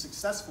 even if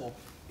successful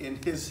in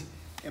his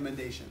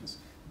emendations.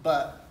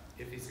 But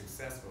if he's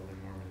successful, then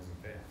Mormonism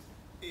fails.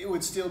 It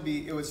would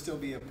still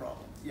be a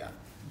problem, yeah.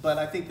 But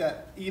I think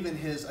that even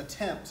his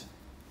attempt,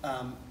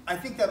 I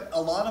think that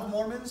a lot of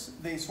Mormons,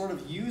 they sort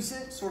of use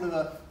it, sort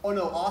of oh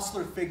no,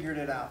 Ostler figured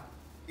it out.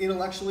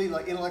 Intellectually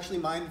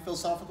minded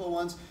philosophical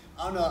ones,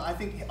 I don't know, I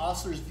think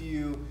Ostler's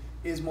view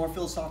is more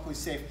philosophically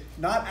safe.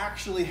 Not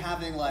actually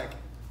having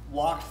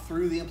walked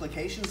through the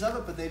implications of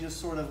it, but they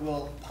just sort of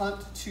will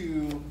punt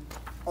to,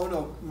 oh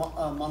no,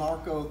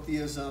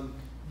 monarchotheism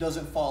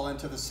doesn't fall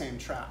into the same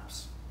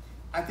traps.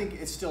 I think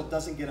it still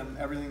doesn't get them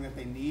everything that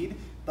they need,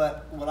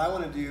 but what I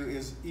want to do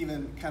is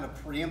even kind of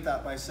preempt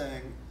that by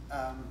saying,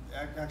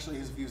 actually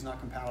his view is not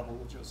compatible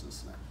with Joseph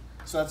Smith.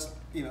 So that's,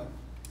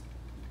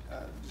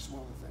 just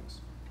one of the things.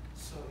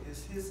 So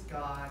is his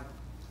God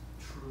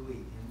truly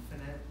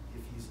infinite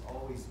if he's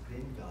always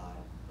been God,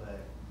 but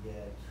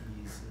yet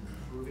he's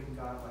improving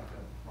God like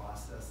a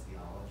process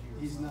theology or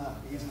He's something? not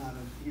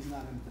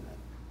infinite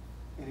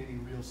in any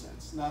real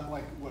sense. Not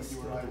like what he's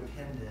you or I would.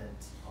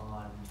 dependent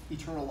on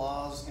Eternal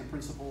laws and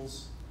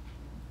principles.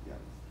 Yeah.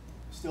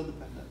 Still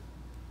dependent.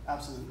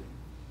 Absolutely.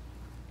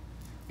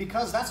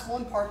 Because that's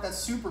one part that's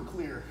super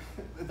clear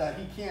that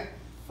he can't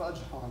fudge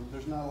on.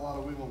 There's not a lot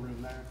of wiggle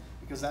room there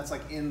because that's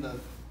in the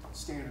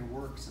standard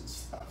works and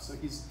stuff. So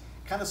he's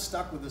kind of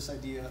stuck with this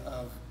idea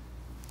of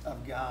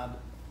God,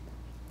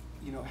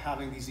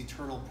 having these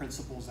eternal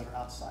principles that are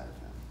outside of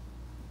him.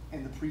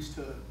 And the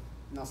priesthood,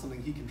 not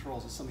something he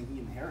controls, it's something he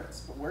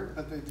inherits.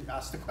 But they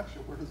ask the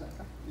question, where does that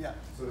come from? Yeah.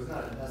 So it's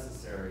not a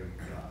necessary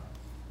God.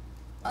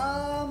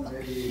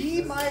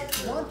 He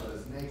might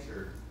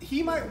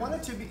want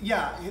it to be.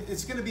 Yeah,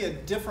 it's going to be a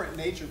different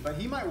nature, but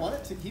he might want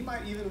it to. He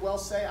might even well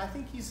say, I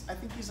think he's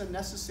a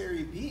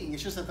necessary being.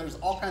 It's just that there's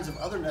all kinds of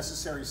other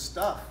necessary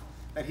stuff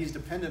that he's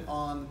dependent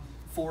on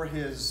for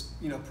his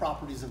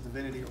properties of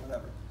divinity or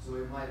whatever. So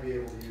we might be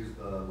able to use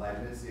the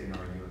Leibnizian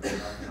argument, the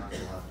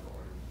archaeological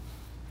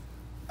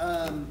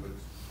argument, which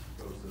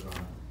goes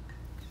on.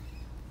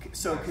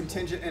 So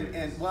contingent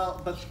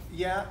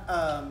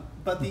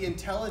but the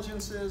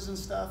intelligences and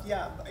stuff,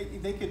 yeah,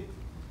 they could.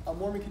 A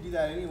Mormon could do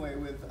that anyway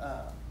with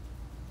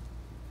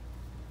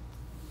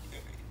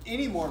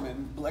any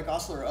Mormon, like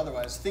Ostler or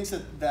otherwise, thinks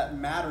that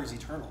matter is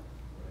eternal.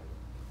 Right.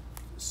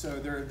 So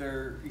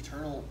they're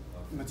eternal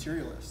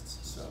materialists.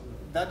 So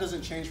that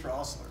doesn't change for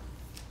Ostler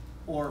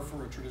or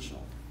for a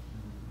traditional.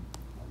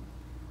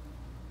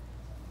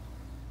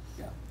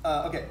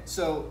 Yeah. Okay.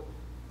 So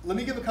let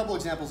me give a couple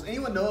examples.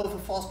 Anyone know of a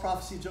false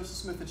prophecy of Joseph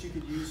Smith that you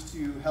could use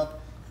to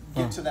help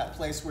get to that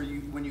place where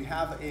when you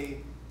have a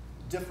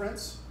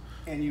difference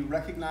and you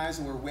recognize,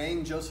 and we're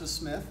weighing Joseph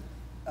Smith,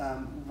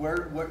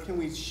 what can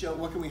we show?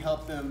 What can we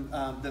help them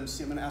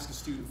see? I'm going to ask a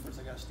student first.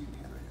 I got a student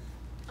hand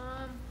right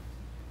here.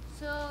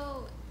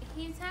 So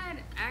he's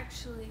had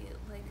actually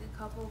a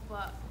couple,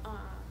 but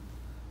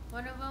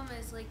one of them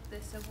is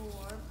the Civil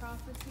War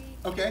prophecy.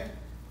 Okay,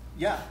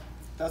 yeah,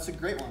 that's a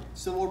great one.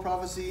 Civil War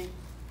prophecy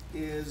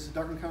is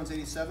Dark Covenants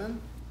 87.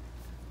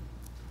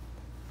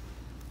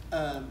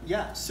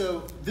 Yeah,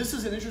 so this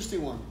is an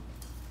interesting one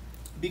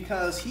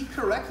because he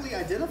correctly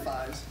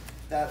identifies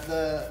that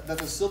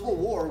the Civil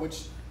War,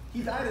 which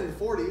he died in the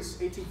 40s,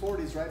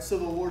 1840s, right?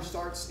 Civil War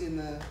starts in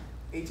the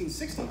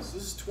 1860s. This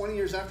is 20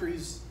 years after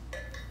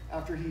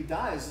he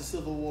dies, the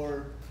Civil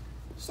War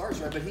starts,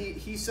 right? But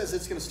he says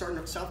it's going to start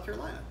in South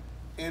Carolina.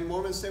 And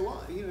Mormons say,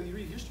 well, you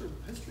read history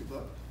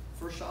book,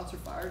 first shots are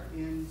fired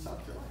in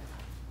South Carolina.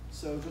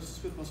 So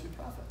Joseph Smith must be a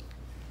prophet.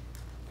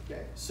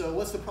 Okay, so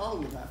what's the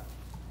problem with that?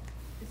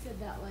 It said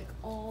that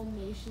all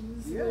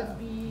nations Yeah. would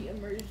be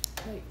immersed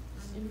in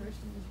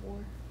this war.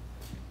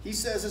 He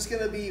says it's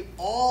going to be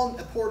all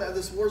poured out.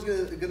 This war is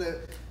going to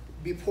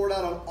be poured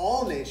out on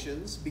all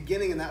nations,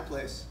 beginning in that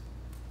place.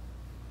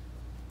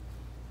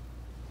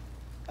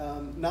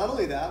 Not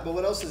only that, but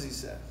what else does he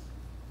say?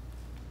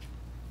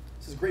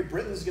 He says Great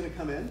Britain is going to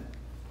come in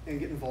and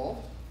get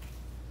involved,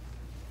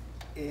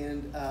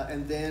 and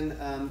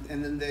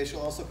then they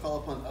shall also call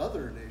upon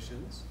other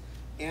nations,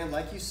 and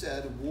like you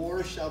said,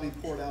 war shall be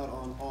poured out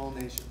on all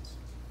nations.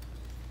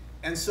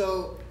 And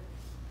so,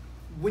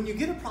 when you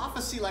get a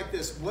prophecy like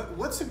this,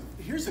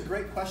 here's a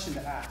great question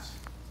to ask.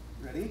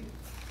 Ready?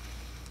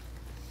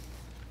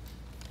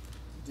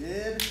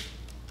 Did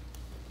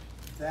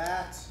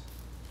that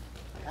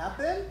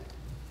happen?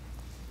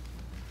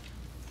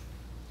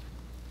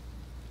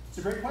 It's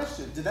a great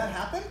question. Did that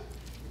happen?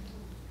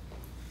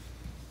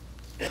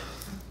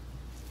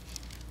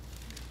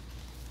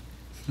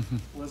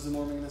 What is the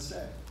Mormon going to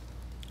say?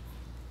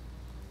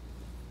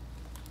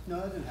 No,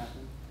 that didn't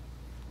happen.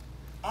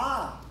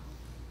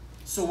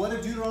 So what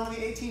did Deuteronomy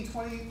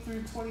 18:20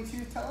 through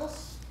 22 tell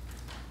us?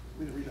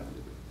 We didn't read on, did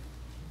we?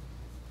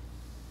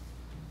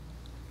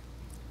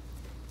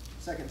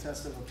 Second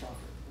test of a prophet.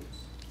 Oops.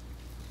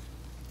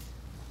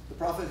 The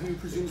prophet who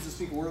presumes to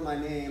speak a word in my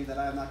name that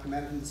I have not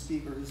commanded him to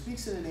speak, or who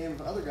speaks in the name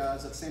of other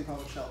gods, that same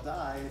prophet shall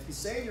die. And if you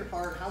say in your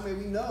heart, how may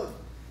we know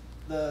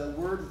the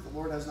word that the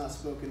Lord has not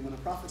spoken? When a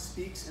prophet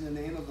speaks in the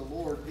name of the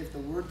Lord, if the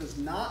word does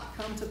not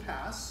come to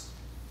pass,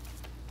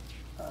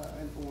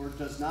 or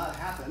does not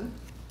happen,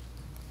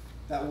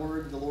 that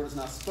word the Lord has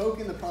not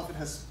spoken, the prophet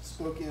has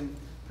spoken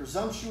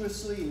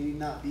presumptuously, you need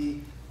not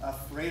be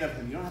afraid of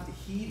him. You don't have to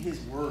heed his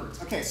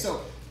words. Okay,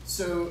 so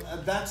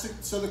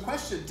the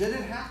question, did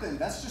it happen?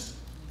 That's just,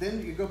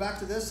 then you go back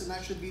to this and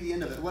that should be the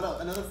end of it. What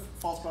else? Another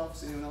false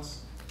prophecy? Anyone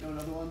else know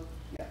another one?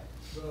 Yeah.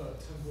 The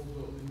temple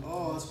building.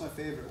 Oh, that's my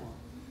favorite one.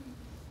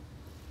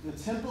 The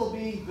temple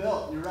being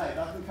built. You're right.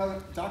 Doctrine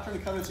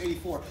and Covenants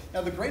 84.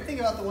 Now, the great thing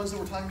about the ones that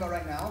we're talking about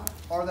right now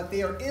are that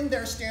they are in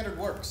their standard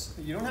works.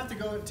 You don't have to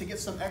go to get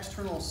some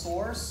external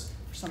source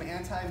or some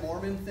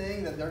anti-Mormon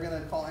thing that they're going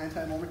to call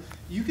anti-Mormon.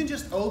 You can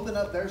just open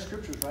up their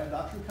scriptures, right?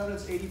 Doctrine and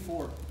Covenants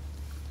 84.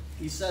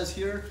 He says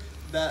here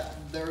that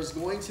there's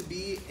going to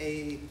be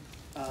a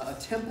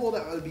temple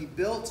that would be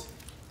built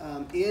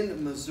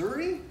in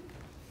Missouri,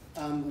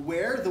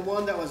 where the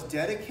one that was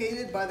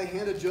dedicated by the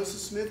hand of Joseph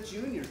Smith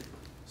Jr.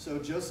 So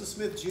Joseph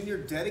Smith Jr.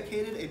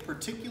 dedicated a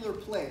particular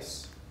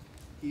place.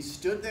 He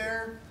stood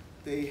there.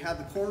 They had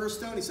the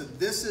cornerstone. He said,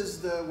 this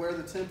is where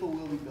the temple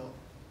will be built.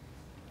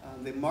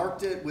 They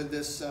marked it with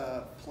this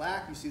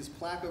plaque. You see this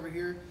plaque over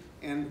here.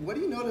 And what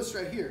do you notice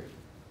right here?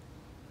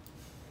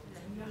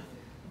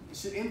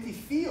 It's an empty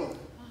field.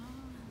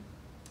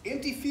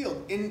 Empty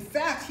field. In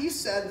fact, he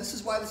said, this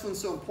is why this one's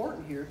so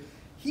important here.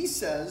 He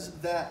says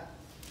that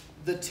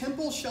the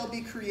temple shall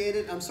be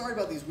created. I'm sorry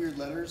about these weird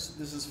letters.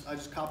 I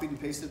just copied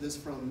and pasted this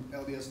from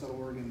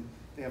LDS.org, and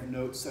they have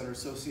notes that are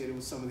associated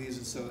with some of these,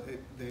 and so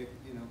they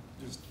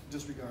just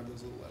disregard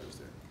those little letters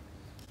there.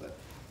 But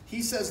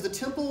he says the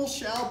temple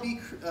shall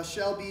be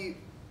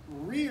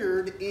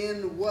reared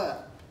in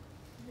what?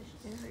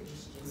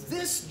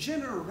 This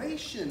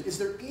generation. Is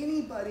there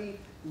anybody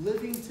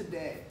living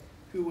today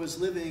who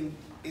was living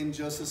in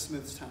Joseph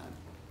Smith's time?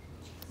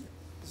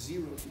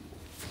 0 people.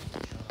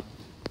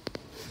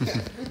 Yeah.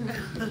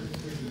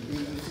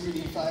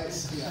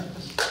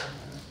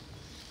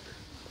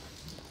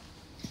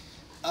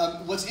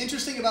 What's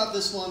interesting about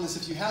this one is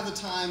if you have the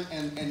time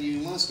and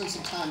you want to spend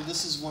some time,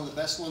 this is one of the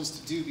best ones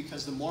to do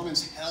because the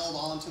Mormons held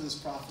on to this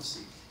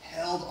prophecy,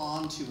 held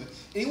on to it.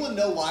 Anyone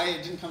know why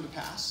it didn't come to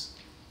pass?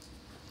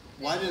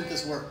 Why didn't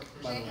this work,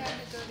 by the way? They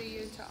had to go to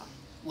Utah.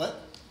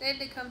 What? They had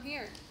to come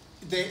here.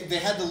 They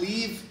had to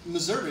leave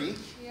Missouri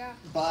Yeah.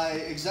 by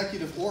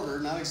executive order,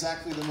 not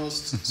exactly the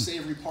most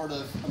savory part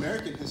of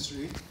American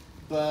history,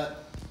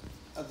 but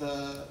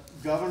the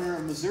governor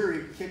of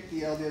Missouri kicked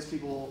the LDS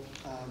people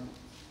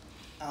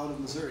out of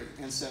Missouri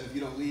and said, if you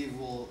don't leave,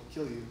 we'll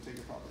kill you, take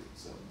your property.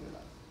 So they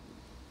left.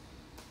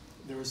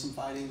 There was some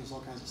fighting, there's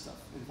all kinds of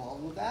stuff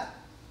involved with that,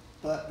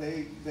 but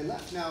they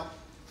left. Now,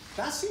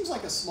 that seems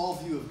like a small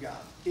view of God.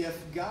 If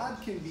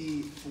God can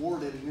be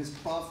thwarted and his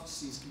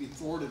prophecies can be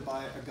thwarted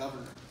by a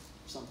governor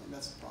or something,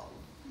 that's a problem.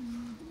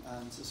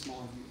 It's a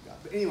smaller view of God.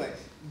 But anyway,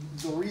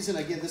 the reason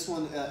I give this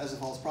one as a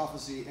false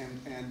prophecy,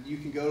 and you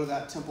can go to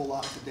that temple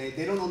lot today.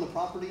 They don't own the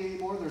property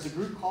anymore. There's a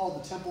group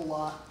called the Temple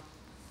Lot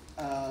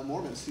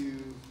Mormons who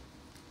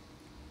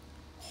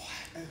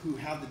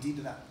have the deed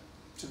to that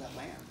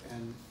land.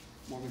 And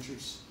Mormon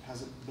Church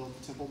hasn't built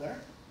the temple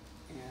there.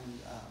 And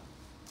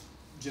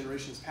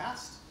generations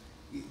past,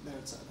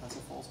 that's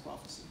a false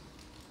prophecy.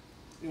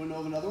 Anyone know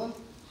of another one?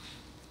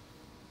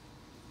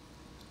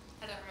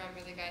 I don't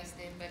remember the guy's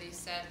name, but he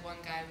said one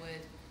guy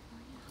would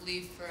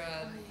leave for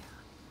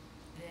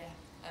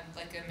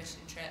like a mission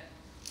trip,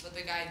 but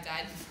the guy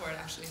died before it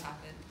actually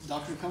happened.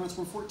 Doctrine and Covenants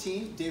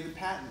 114, David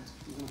Patton.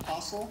 He was an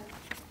apostle,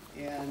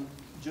 and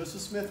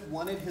Joseph Smith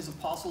wanted his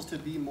apostles to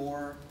be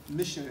more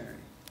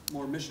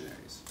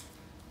missionaries.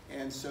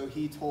 And so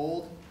he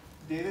told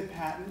David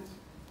Patton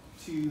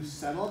to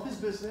settle up his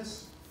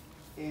business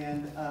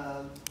and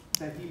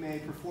that he may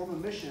perform a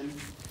mission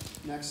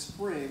next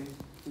spring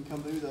and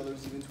come with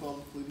others, even 12,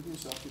 including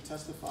himself, to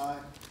testify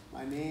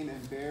my name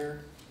and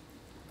bear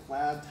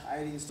glad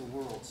tidings to the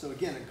world. So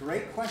again, a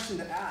great question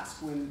to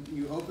ask when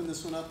you open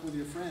this one up with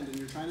your friend and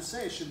you're trying to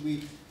say, should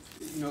we,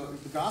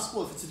 the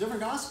gospel, if it's a different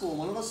gospel,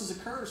 one of us is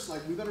accursed,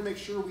 like we better make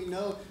sure we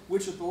know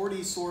which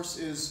authority source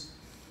is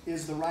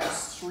the right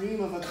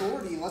stream of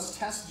authority. Let's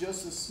test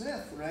Joseph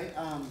Smith, right?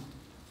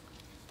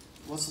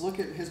 Let's look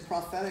at his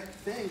prophetic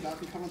thing,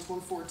 Doctrine and Covenants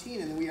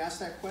 1:14, and then we ask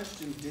that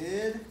question,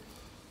 did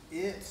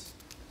it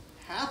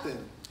happen?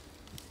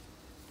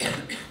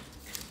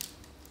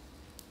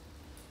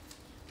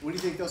 What do you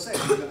think they'll say?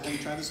 Have you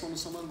tried this one with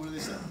someone? What do they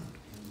say?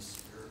 In the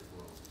spirit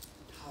world.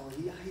 Oh,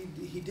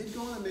 he did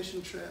go on a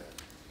mission trip,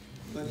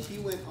 but he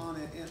went on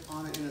it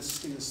in a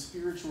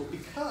spiritual,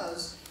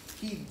 because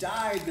he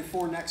died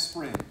before next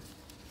spring.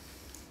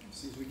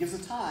 See, so he gives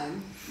a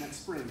time, next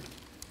spring.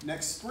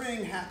 Next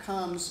spring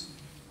comes,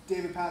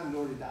 David Patton had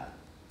already died,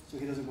 so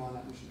he doesn't go on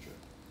that mission trip.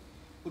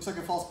 Looks like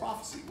a false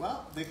prophecy.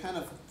 Well, they kind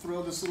of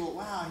throw this little,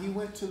 wow, he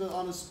went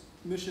on his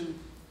mission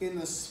in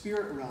the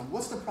spirit realm.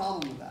 What's the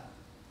problem with that?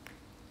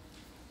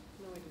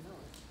 No way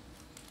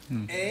to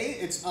know it.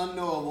 A, it's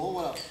unknowable.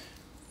 What else?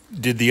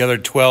 Did the other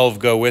 12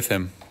 go with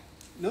him?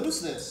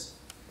 Notice this.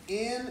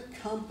 In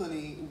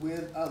company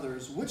with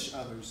others. Which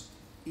others?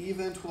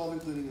 Even 12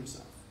 including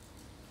himself.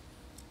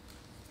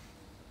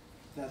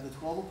 That the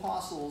 12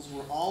 apostles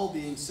were all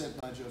being sent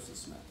by Joseph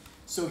Smith.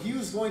 So he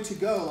was going to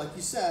go, like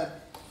you said,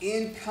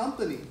 in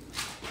company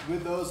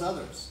with those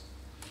others.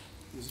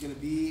 He was going to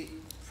be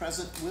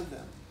present with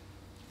them.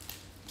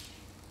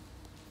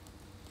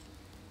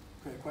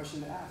 Great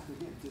question to ask.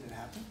 Again, did it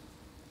happen?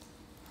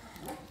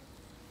 No.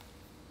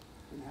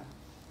 Didn't happen.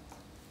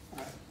 All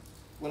right.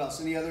 What else?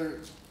 Any other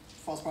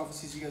false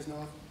prophecies you guys know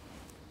of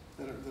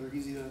that are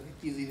easy to hit?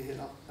 Easy to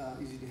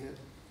hit.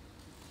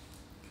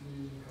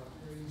 Canadian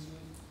copyright incident?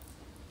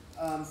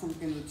 From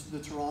in the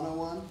Toronto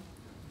one,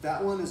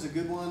 that one is a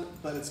good one,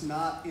 but it's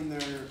not in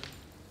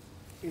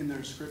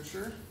their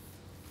scripture.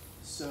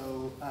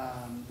 So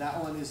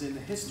that one is in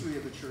the history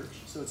of the church.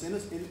 So it's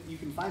you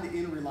can find it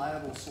in a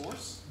reliable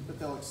source that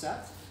they'll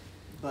accept,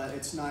 but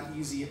it's not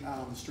easy out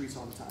on the streets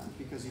all the time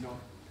because you don't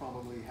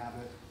probably have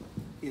it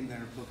in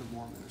their Book of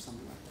Mormon or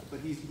something like that.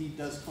 But he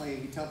does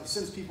claim, he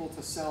sends people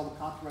to sell the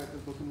copyright of the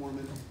Book of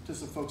Mormon to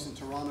some folks in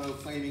Toronto,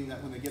 claiming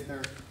that when they get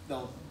there,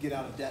 they'll get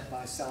out of debt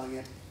by selling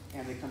it,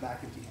 and they come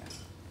back empty-handed.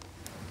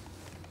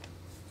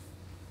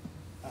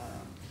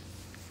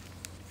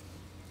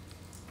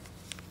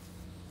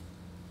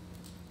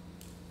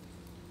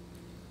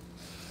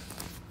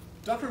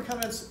 Doctrine and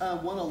Covenants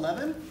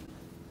 1:11.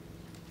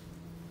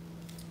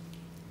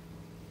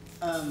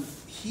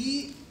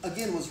 He,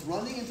 again, was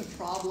running into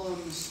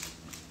problems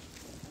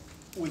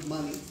with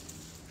money.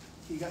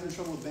 He got in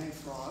trouble with bank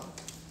fraud.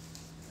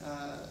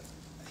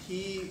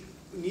 He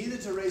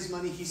needed to raise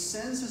money. He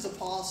sends his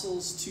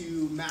apostles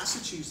to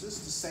Massachusetts,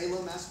 to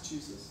Salem,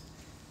 Massachusetts.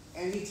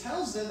 And he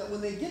tells them that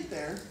when they get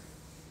there,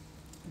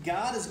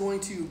 God is going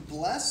to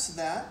bless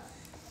that.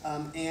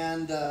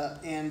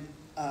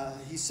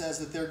 He says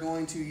that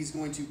he's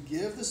going to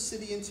give the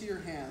city into your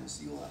hands.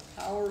 You will have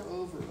power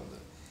over it.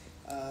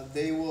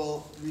 They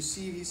will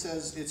receive, he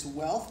says, its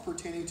wealth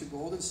pertaining to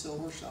gold and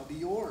silver shall be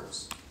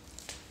yours.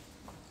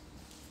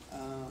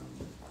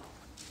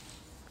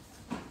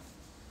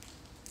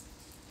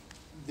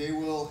 They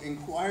will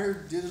inquire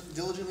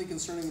diligently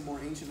concerning the more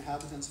ancient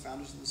inhabitants,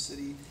 founders of the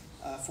city,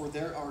 for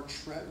there are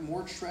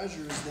more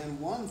treasures than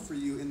one for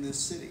you in this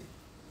city.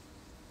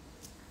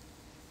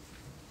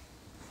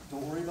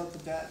 Don't worry about the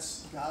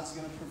debts. God's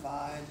going to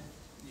provide.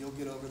 You'll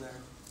get over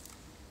there.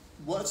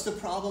 What's the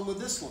problem with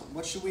this one?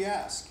 What should we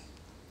ask?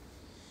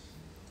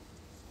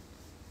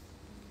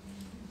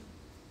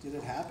 Did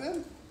it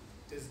happen?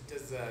 Does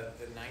the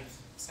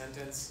ninth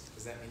sentence,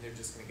 does that mean they're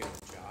just going to get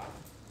a job?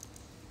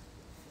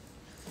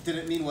 Did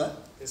it mean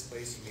what? This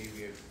place you may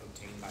be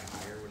obtained by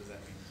hire. What does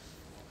that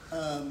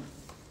mean?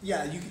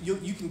 Yeah,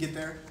 you can get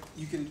there.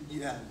 You can.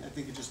 Yeah, I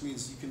think it just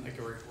means you can. Like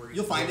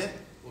you'll find it.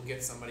 We'll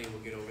get somebody.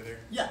 We'll get over there.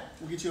 Yeah,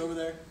 we'll get you over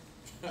there.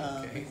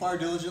 Okay. Inquire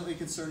diligently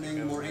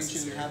concerning more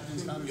ancient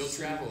inhabitants. You'll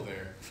travel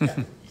there.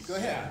 Yeah, go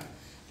ahead.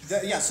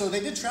 Yeah. So they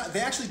did.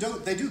 They actually do.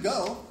 They do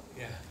go.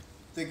 Yeah.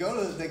 They go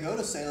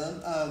to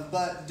Salem.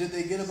 But did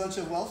they get a bunch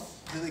of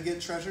wealth? Did they get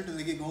treasure? Did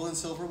they get gold and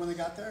silver when they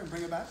got there and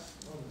bring it back?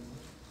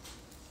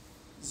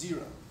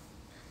 Zero.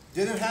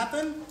 Did it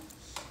happen?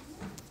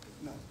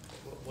 No.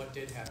 What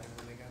did happen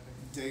when they got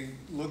there? They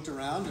looked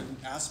around and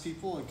asked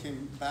people and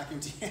came back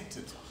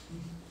empty-handed.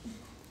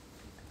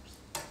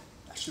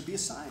 That should be a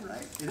sign,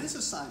 right? It is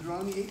a sign.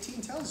 Deuteronomy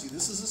 18 tells you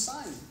this is a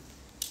sign.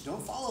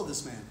 Don't follow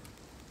this man.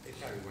 They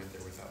probably went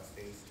there without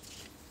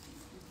faith.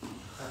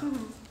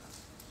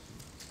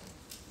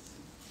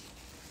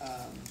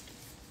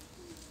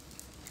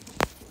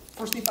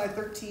 1 Nephi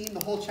 13,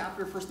 the whole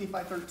chapter of 1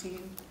 Nephi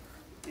 13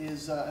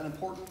 is an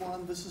important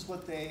one. This is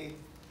what they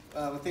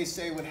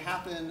say would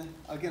happen.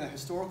 Again, a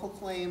historical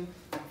claim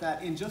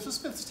that in Joseph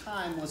Smith's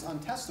time was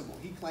untestable.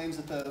 He claims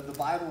that the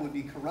Bible would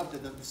be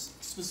corrupted, that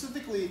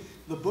specifically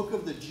the book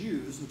of the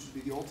Jews, which would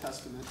be the Old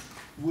Testament,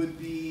 would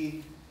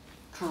be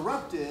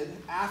corrupted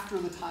after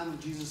the time of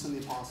Jesus and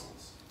the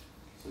apostles.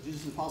 So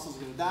Jesus and the apostles are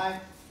going to die,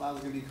 the Bible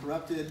is going to be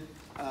corrupted,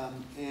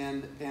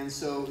 and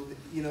so,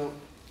 you know,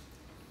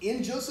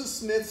 in Joseph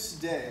Smith's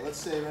day, let's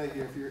say right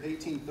here, if you're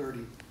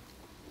 1830,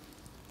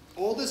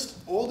 oldest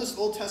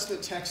Old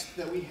Testament text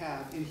that we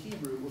have in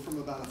Hebrew were from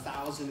about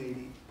 1000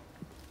 AD.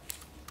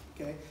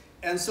 Okay?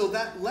 And so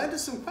that led to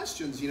some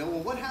questions, you know, well,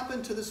 what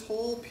happened to this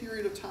whole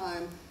period of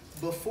time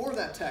before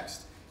that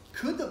text?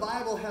 Could the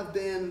Bible have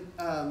been,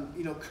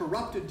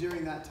 corrupted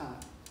during that time?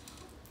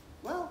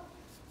 Well,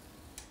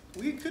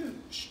 we couldn't.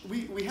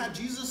 We had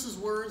Jesus'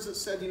 words that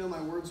said, you know,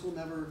 my words will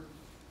never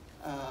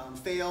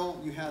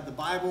fail. You had the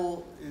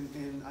Bible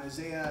in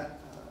Isaiah,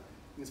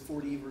 I think it's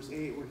 40 verse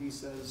 8, where he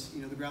says,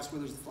 you know, the grass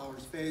withers, the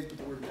flowers fade, but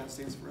the word of God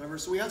stands forever.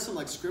 So we had some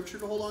like scripture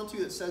to hold on to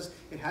that says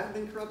it hadn't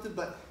been corrupted,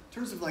 but in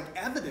terms of like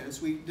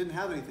evidence, we didn't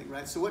have anything,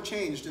 right? So what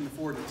changed in the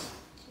 40s?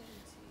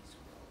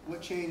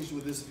 What changed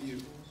with this view?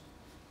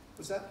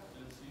 What's that?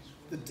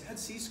 The Dead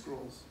Sea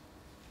Scrolls.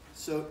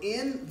 So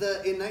in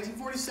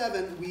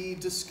 1947, we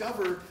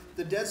discover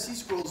the Dead Sea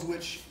Scrolls,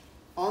 which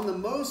on the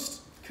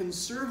most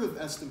conservative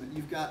estimate,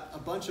 you've got a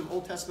bunch of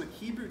Old Testament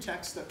Hebrew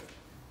texts that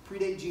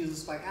predate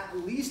Jesus by at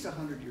least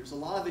 100 years, a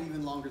lot of it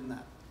even longer than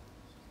that.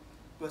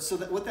 But so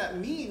that what that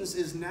means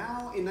is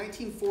now in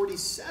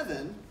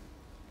 1947,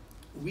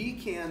 we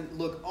can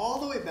look all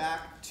the way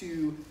back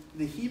to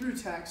the Hebrew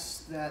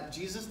texts that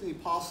Jesus and the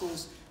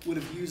apostles would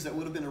have used that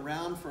would have been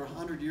around for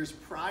 100 years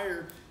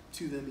prior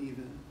to them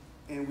even.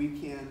 And we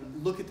can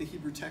look at the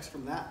Hebrew text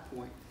from that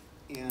point.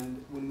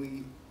 And when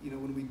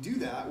we do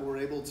that, we're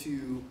able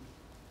to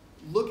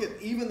look at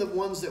even the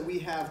ones that we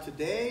have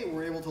today.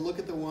 We're able to look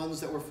at the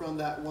ones that were from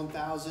that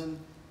 1000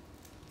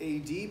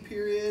 AD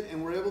period,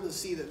 and we're able to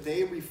see that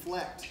they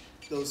reflect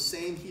those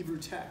same Hebrew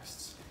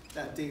texts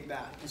that date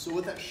back. And so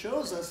what that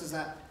shows us is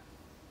that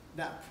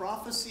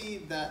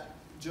prophecy that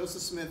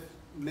Joseph Smith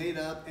made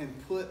up and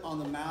put on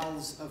the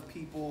mouths of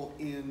people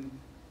in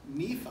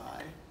Nephi,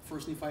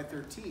 1 Nephi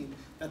 13,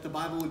 that the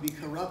Bible would be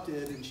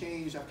corrupted and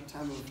changed after the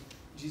time of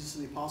Jesus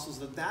and the apostles,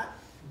 that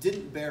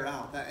didn't bear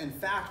out. That in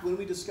fact, when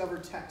we discover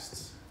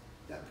texts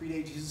that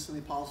predate Jesus and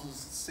the apostles,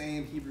 it's the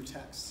same Hebrew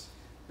texts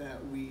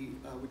that we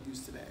would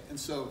use today. And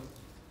so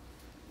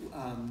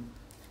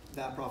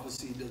that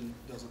prophecy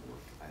doesn't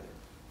work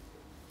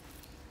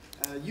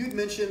either. You'd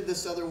mentioned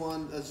this other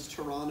one, this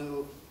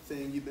Toronto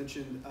thing. You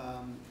mentioned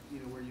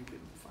where you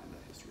could find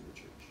that history of the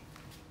church.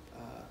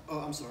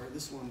 I'm sorry,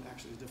 this one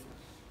actually is different.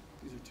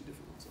 These are two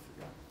different ones, I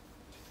forgot.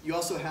 You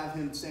also have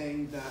him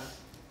saying that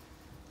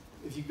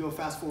if you go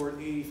fast forward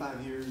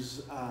 85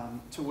 years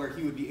to where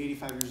he would be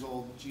 85 years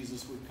old,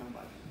 Jesus would come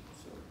by him.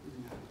 So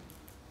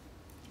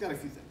we've got a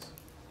few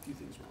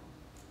things wrong.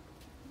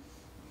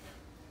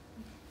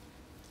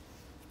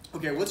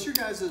 Okay, what's your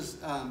guys'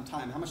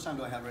 time? How much time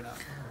do I have right now?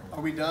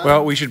 Are we done?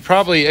 Well, we should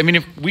probably,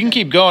 if we can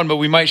keep going, but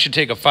we should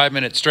take a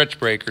 5-minute stretch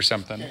break or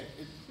something. Okay.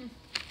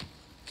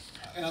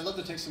 And I'd love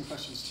to take some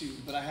questions too,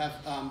 but I have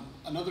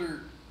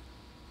another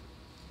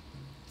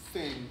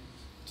thing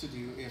to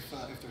do if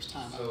there's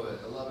time. So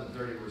at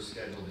 11:30 we're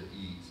scheduled to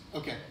eat.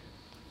 Okay.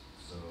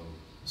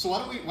 So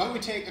why don't we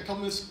take a couple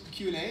minutes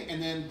Q&A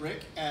and then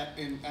break at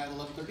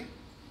 11:30,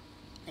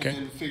 and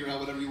then figure out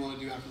whatever you want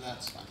to do after that.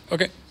 It's fine.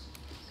 Okay.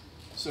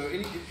 So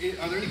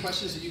are there any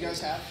questions that you guys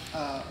have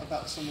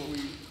about some of what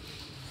we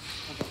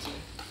talked about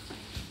today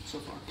so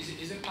far?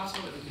 Is it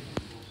possible that we could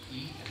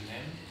eat and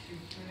then do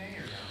Q&A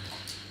or no?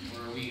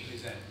 Or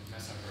is that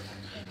mess up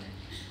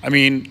our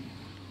time?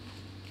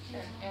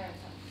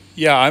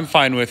 Yeah, I'm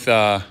fine with.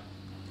 We're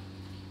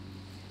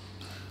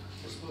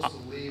supposed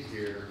to leave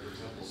here for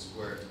Temple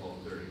Square at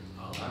 12:30.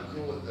 I'm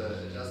cool with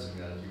adjusting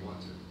that if you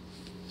want to.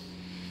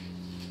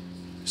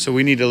 So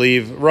we need to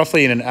leave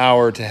roughly in an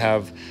hour to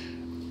have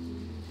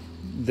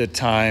the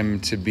time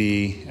to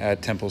be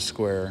at Temple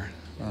Square.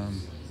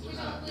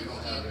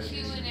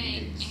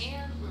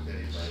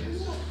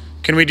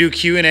 Can we do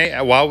Q&A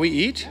while we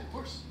eat? Yeah, of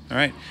course. All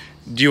right.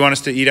 Do you want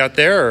us to eat out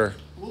there, or?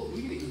 Well,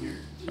 we can eat in here.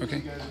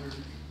 Okay.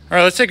 All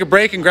right, let's take a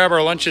break and grab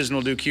our lunches, and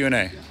we'll do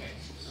Q&A.